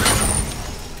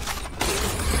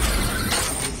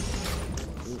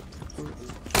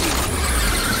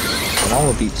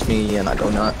 Kamala beats me and I do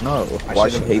not know why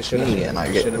she hates me and I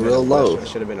get real low. I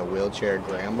should have been a wheelchair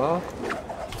grandma.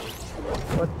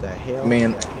 What the hell?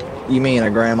 Man, you mean a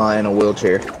grandma in a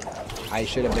wheelchair? I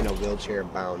should have been a wheelchair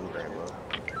bound grandma.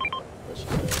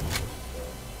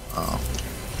 Oh.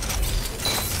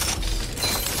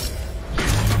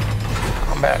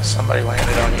 I'm back. Somebody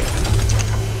landed on you.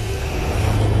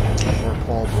 Or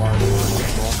Paul Blart on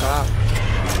small cop.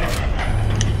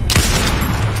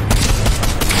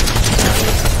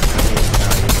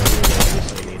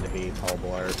 I need to be Paul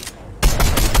Blart.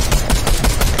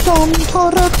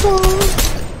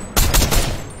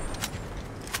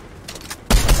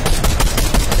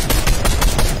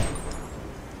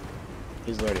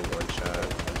 He's loading one shot.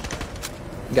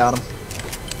 Got him.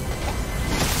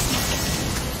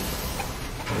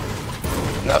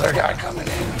 Another guy coming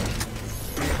in.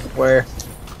 Where?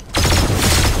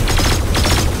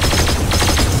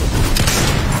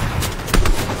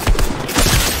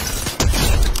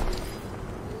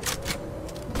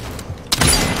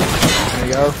 There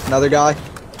you go. Another guy.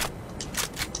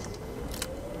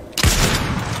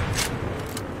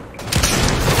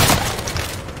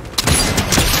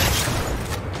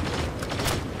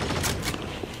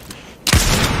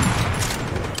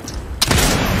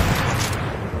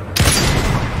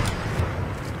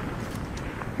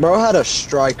 Bro had a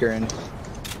striker and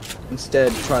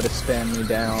instead tried to spam me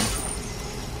down.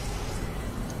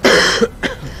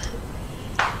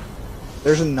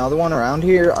 There's another one around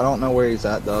here. I don't know where he's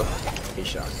at though. He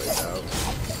shot right out.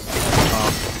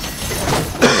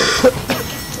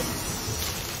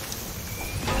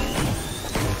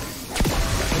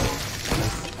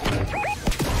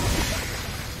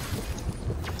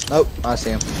 Nope, I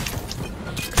see him.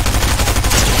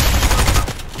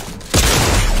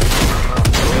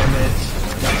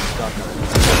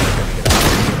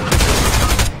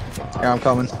 Here, I'm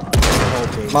coming.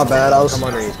 My bad, I was... Come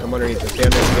underneath, come underneath. Stay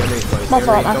underneath, buddy. My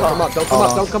fault, my Don't come up, don't come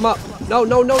up, don't come up. No,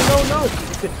 no, no, no, no.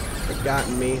 They've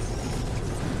gotten me.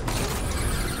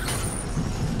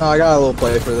 No, I got a little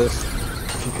play for this.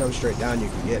 If you come straight down, you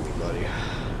can get me, buddy.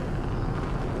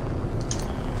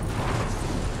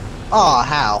 Aw,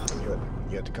 how?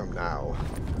 You have to come now.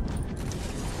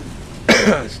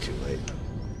 It's too late.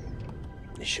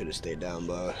 You should have stayed down,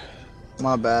 bud.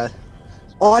 My bad.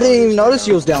 Oh, I didn't even notice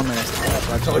you was down there.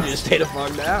 I told you to stay the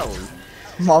fuck down.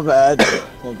 My bad.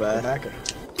 My bad. Back up.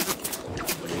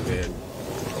 What do you mean?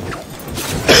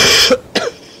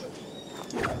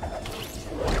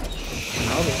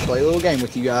 I'll just play a little game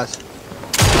with you guys.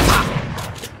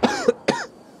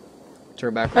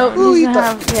 Turn back Oh, around. he's gonna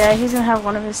have, yeah, he's gonna have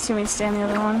one of his teammates stand the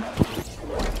other one.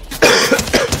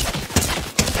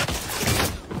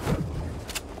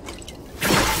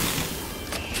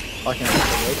 I can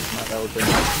that would be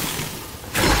nice.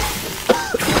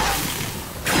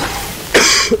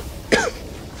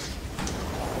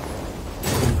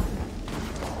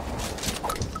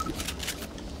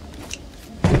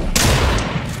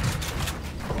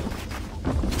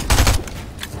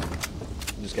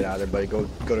 Just get out of there, buddy. Go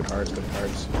to cards, go to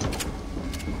cards.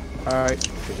 Alright,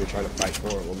 because you're trying to fight for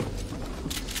a woman.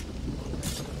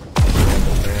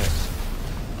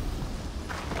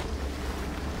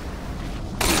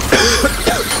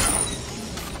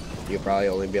 You'll probably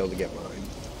only be able to get mine.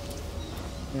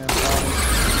 Yeah,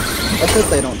 that's if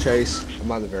they don't chase. I'm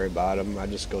on the very bottom. I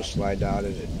just go slide down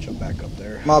it and jump back up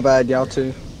there. My bad, y'all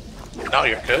too. No,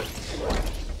 you're good.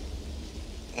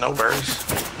 No birds.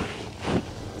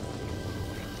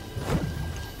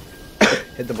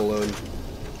 Hit the balloon.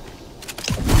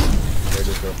 They're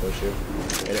just gonna push you.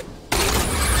 Hit it.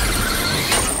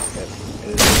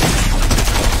 Hit it.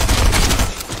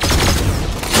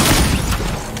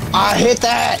 I hit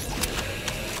that!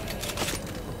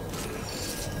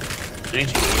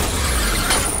 GG.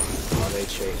 Oh, they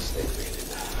chased. They raided.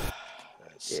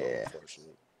 That's so Yeah.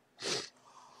 unfortunate.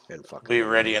 And fucking. We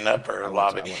ready in upper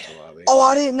lobby. I went to lobby. Oh,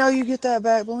 I didn't know you get that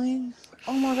back, Bling.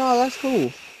 Oh my god, that's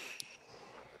cool.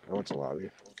 I went to lobby.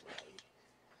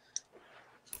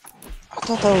 I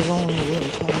thought that was only a little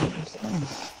time.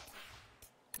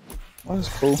 That was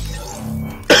cool.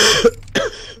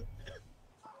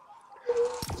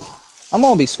 I'm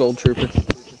gonna be Skull Trooper.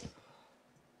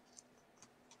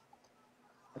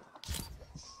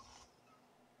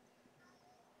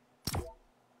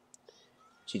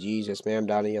 GG's, yes ma'am.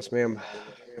 Donnie, yes ma'am.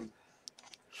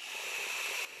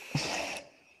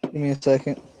 Give me a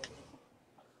second.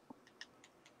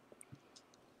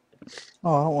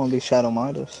 Oh, I don't want to be Shadow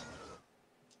Midas.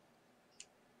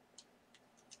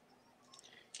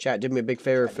 Chat, do me a big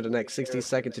favor for the next 60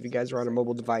 seconds. If you guys are on a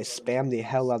mobile device, spam the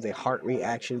hell out of the heart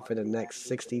reaction for the next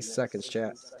 60 seconds,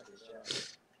 chat.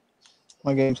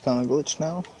 My game's kind of glitched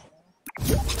now.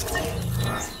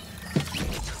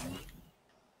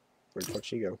 Where'd the fuck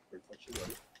she go?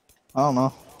 I don't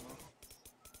know.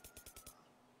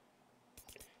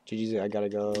 GG's, I gotta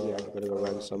go. I'm gonna go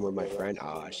run some with my friend.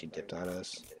 Ah, she dipped on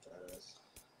us.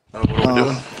 What are we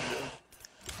doing?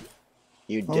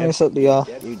 You Let me dipped. up to y'all.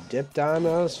 You dipped on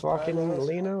us, fucking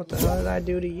Lena. What the hell did I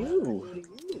do to you?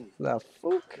 The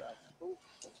fuck?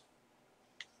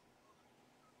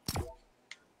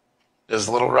 Is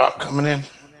Little Rock coming in?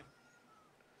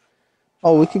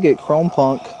 Oh, we could get Chrome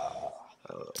Punk. I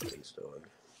don't know what he's doing.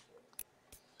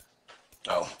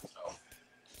 Oh.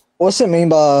 What's it mean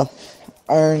by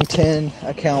earn 10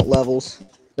 account levels?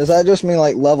 Does that just mean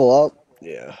like level up?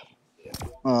 Yeah.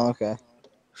 Oh, okay.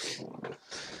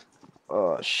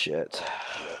 Oh shit.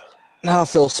 Now I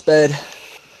feel sped.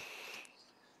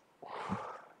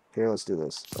 Here, let's do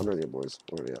this. I'm ready, boys.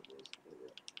 Where are we at?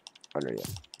 I'm ready.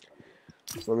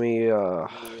 Let me do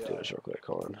this real quick.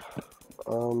 Hold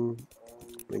on.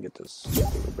 Let me get this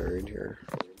thing buried here.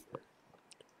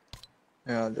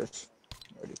 Yeah, I'll just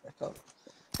ready back up.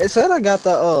 It said I got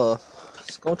the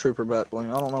Skull Trooper back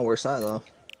bling. I don't know where it's at though.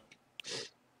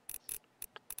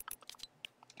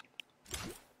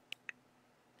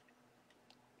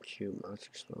 Q monster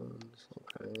spawns.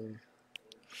 Okay.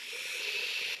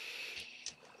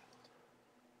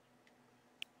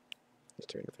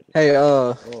 Hey,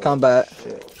 combat.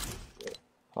 Shit.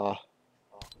 Ah.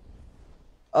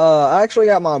 I actually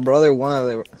got my brother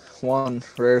one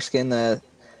rare skin that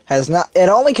has not. It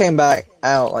only came back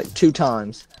out like 2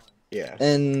 times, Yeah.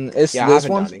 and it's Yeah, I this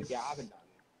haven't one. done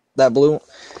it.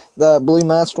 That blue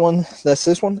masked one. That's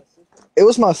this one. It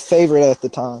was my favorite at the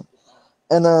time,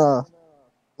 and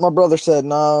my brother said,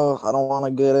 "No, I don't want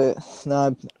to get it."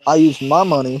 No, I used my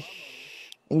money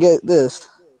and get this.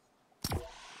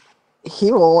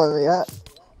 He won't let me out.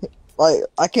 Like,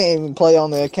 I can't even play on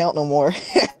the account no more.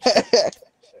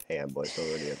 Hey, I'm boys still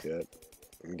ready up yet.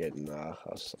 I'm getting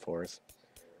us the 4th.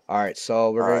 Alright,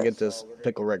 so we're gonna get this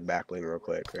pickle Rick backling real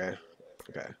quick, okay?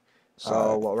 Okay.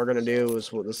 So what we're gonna do is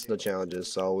this is the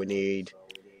challenges. So we need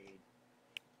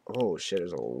oh shit,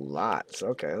 there's a lot.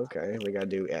 Okay. We gotta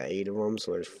do 8 of them,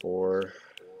 so there's 4.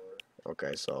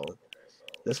 Okay, so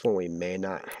this one we may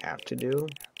not have to do.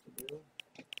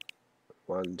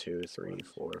 1, 2, 3,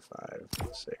 4, 5,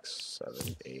 6,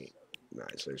 7, 8,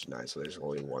 9. So there's 9. So there's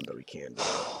only one that we can do.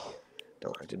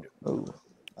 Don't have to do. Ooh,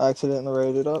 I accidentally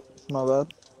rated up. My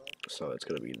bad. So it's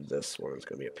gonna be this one. It's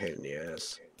gonna be a pain in the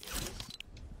ass.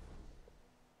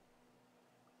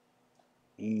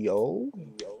 Yo.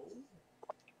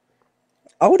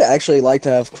 I would actually like to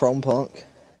have Chrome Punk.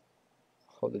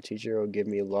 Hope the teacher will give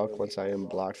me luck once I am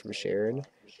blocked from sharing.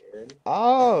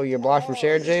 Oh, you're blocked from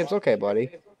sharing, James? Okay, buddy.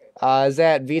 Is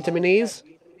that Vietnamese?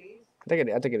 I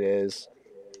think it is.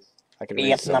 I can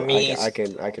read some.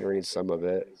 I can read some of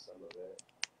it.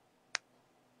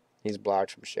 He's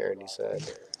blocked from sharing. He said.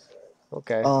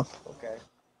 Okay. Okay.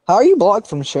 How are you blocked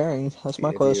from sharing? That's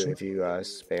my question. If you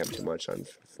spam too much on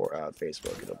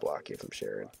Facebook, it'll block you from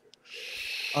sharing.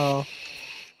 Oh.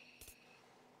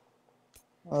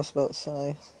 I was about to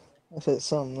say, if it's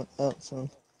something else, then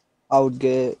I would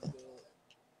get.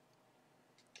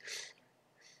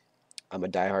 I'm a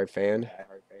diehard fan.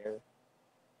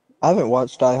 I haven't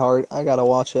watched Die Hard. I gotta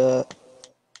watch it.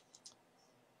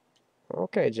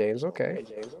 Okay, James. Okay.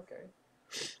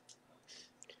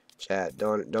 Chat,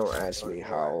 don't ask me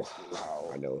how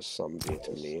I know some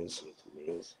Vietnamese.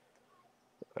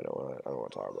 I don't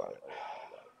want to talk about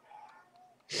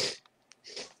it.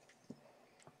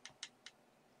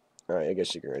 All right, I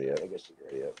guess you can ready up.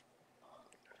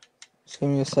 Just give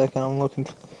me a second. I'm looking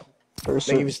for a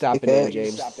Thank you for stopping in,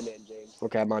 James.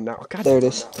 Okay, I'm on now. Oh, God, there it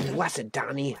is. Bless it,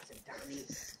 Donnie.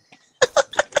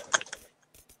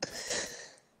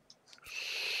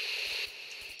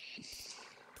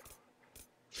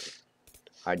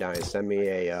 All right, Donnie, send me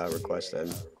a request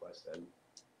then.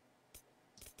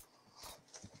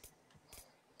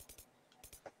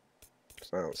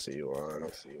 I don't see you on.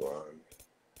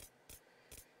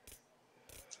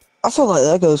 I feel like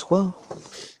that goes well.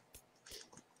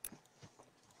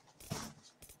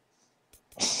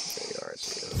 There you are. I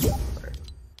see you. All right.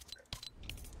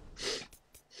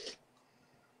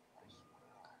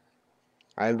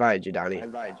 I invited you, Donnie.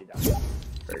 There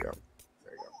you go.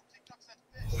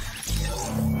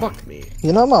 Fuck me.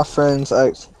 You know my friends,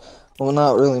 well,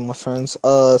 not really my friends.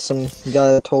 Some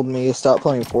guy told me to stop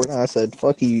playing Fortnite. I said,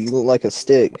 "Fuck you, you look like a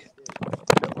stick."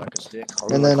 Built like a stick.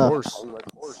 And then, horse.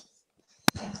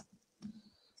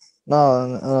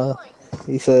 no,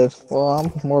 he said, "Well,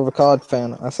 I'm more of a COD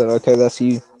fan." I said, "Okay, that's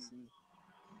you."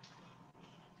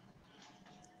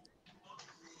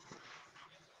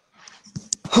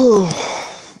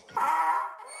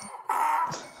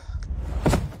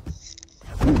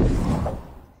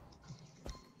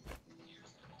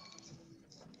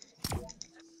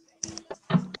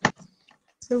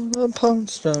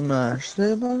 Punch the mash,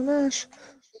 the mash.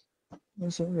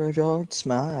 It's a graveyard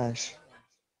smash.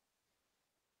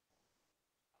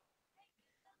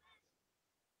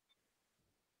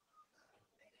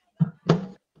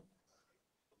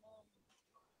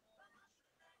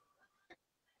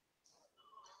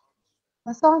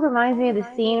 That song reminds me of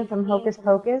the scene from Hocus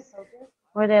Pocus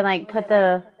where they like put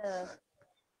the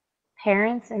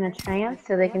parents in a trance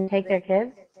so they can take their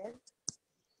kids.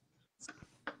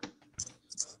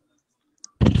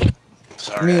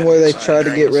 Sorry, I mean, I where had they to get try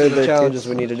to get drink. rid These of are the their challenges kids.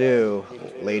 we need to do,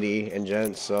 lady and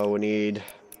gents. So we need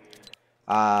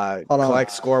Hold on.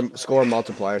 collect score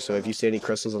multiplier. So if you see any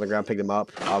crystals on the ground, pick them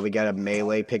up. We got a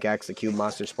melee pickaxe the cube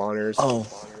monster spawners. Oh,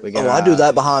 We oh, I do gotta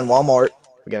that behind Walmart.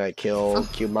 we gotta kill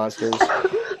cube monsters.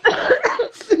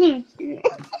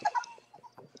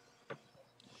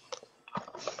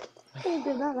 They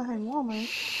did that behind Walmart.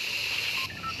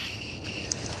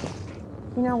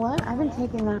 You know what? I've been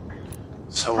taking the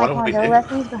So what do we Taekwondo do?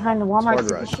 lessons behind the Walmart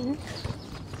Sword rush. supercenter.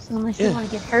 So unless you want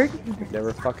to get hurt,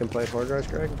 Never fucking played Horde Rush,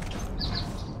 Greg?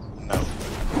 No.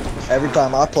 Every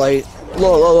time I play,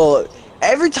 look.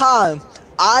 Every time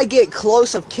I get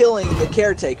close of killing the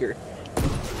caretaker,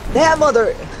 that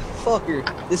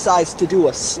motherfucker decides to do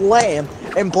a slam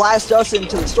and blast us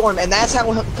into the storm, and that's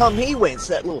how come he wins.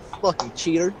 That little fucking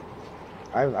cheater.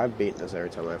 I've beaten this every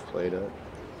time I've played it.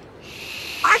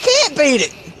 I can't beat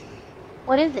it.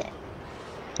 what is it?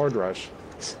 Horde Rush.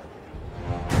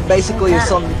 Basically, it's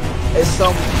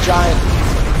some giant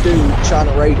dude trying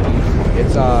to rape you.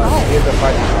 It's you have to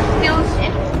fight. Sounds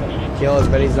interesting. Kill as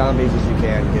many zombies as you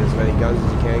can. Get as many guns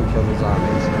as you can. Kill the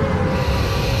zombies.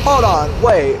 Hold on,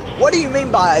 wait. What do you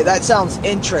mean by that? Sounds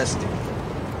interesting.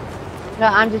 No,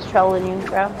 I'm just trolling you,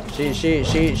 bro.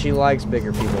 She likes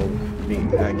bigger people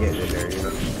getting in there. You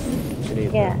know. She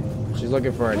needs. Yeah. She's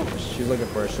looking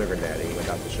for a sugar daddy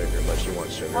without the sugar, but she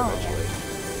wants sugar eventually.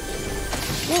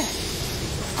 Yeah.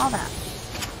 All that.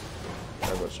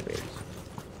 That's what she means.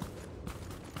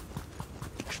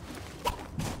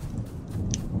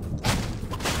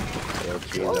 Yo,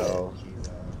 Kino.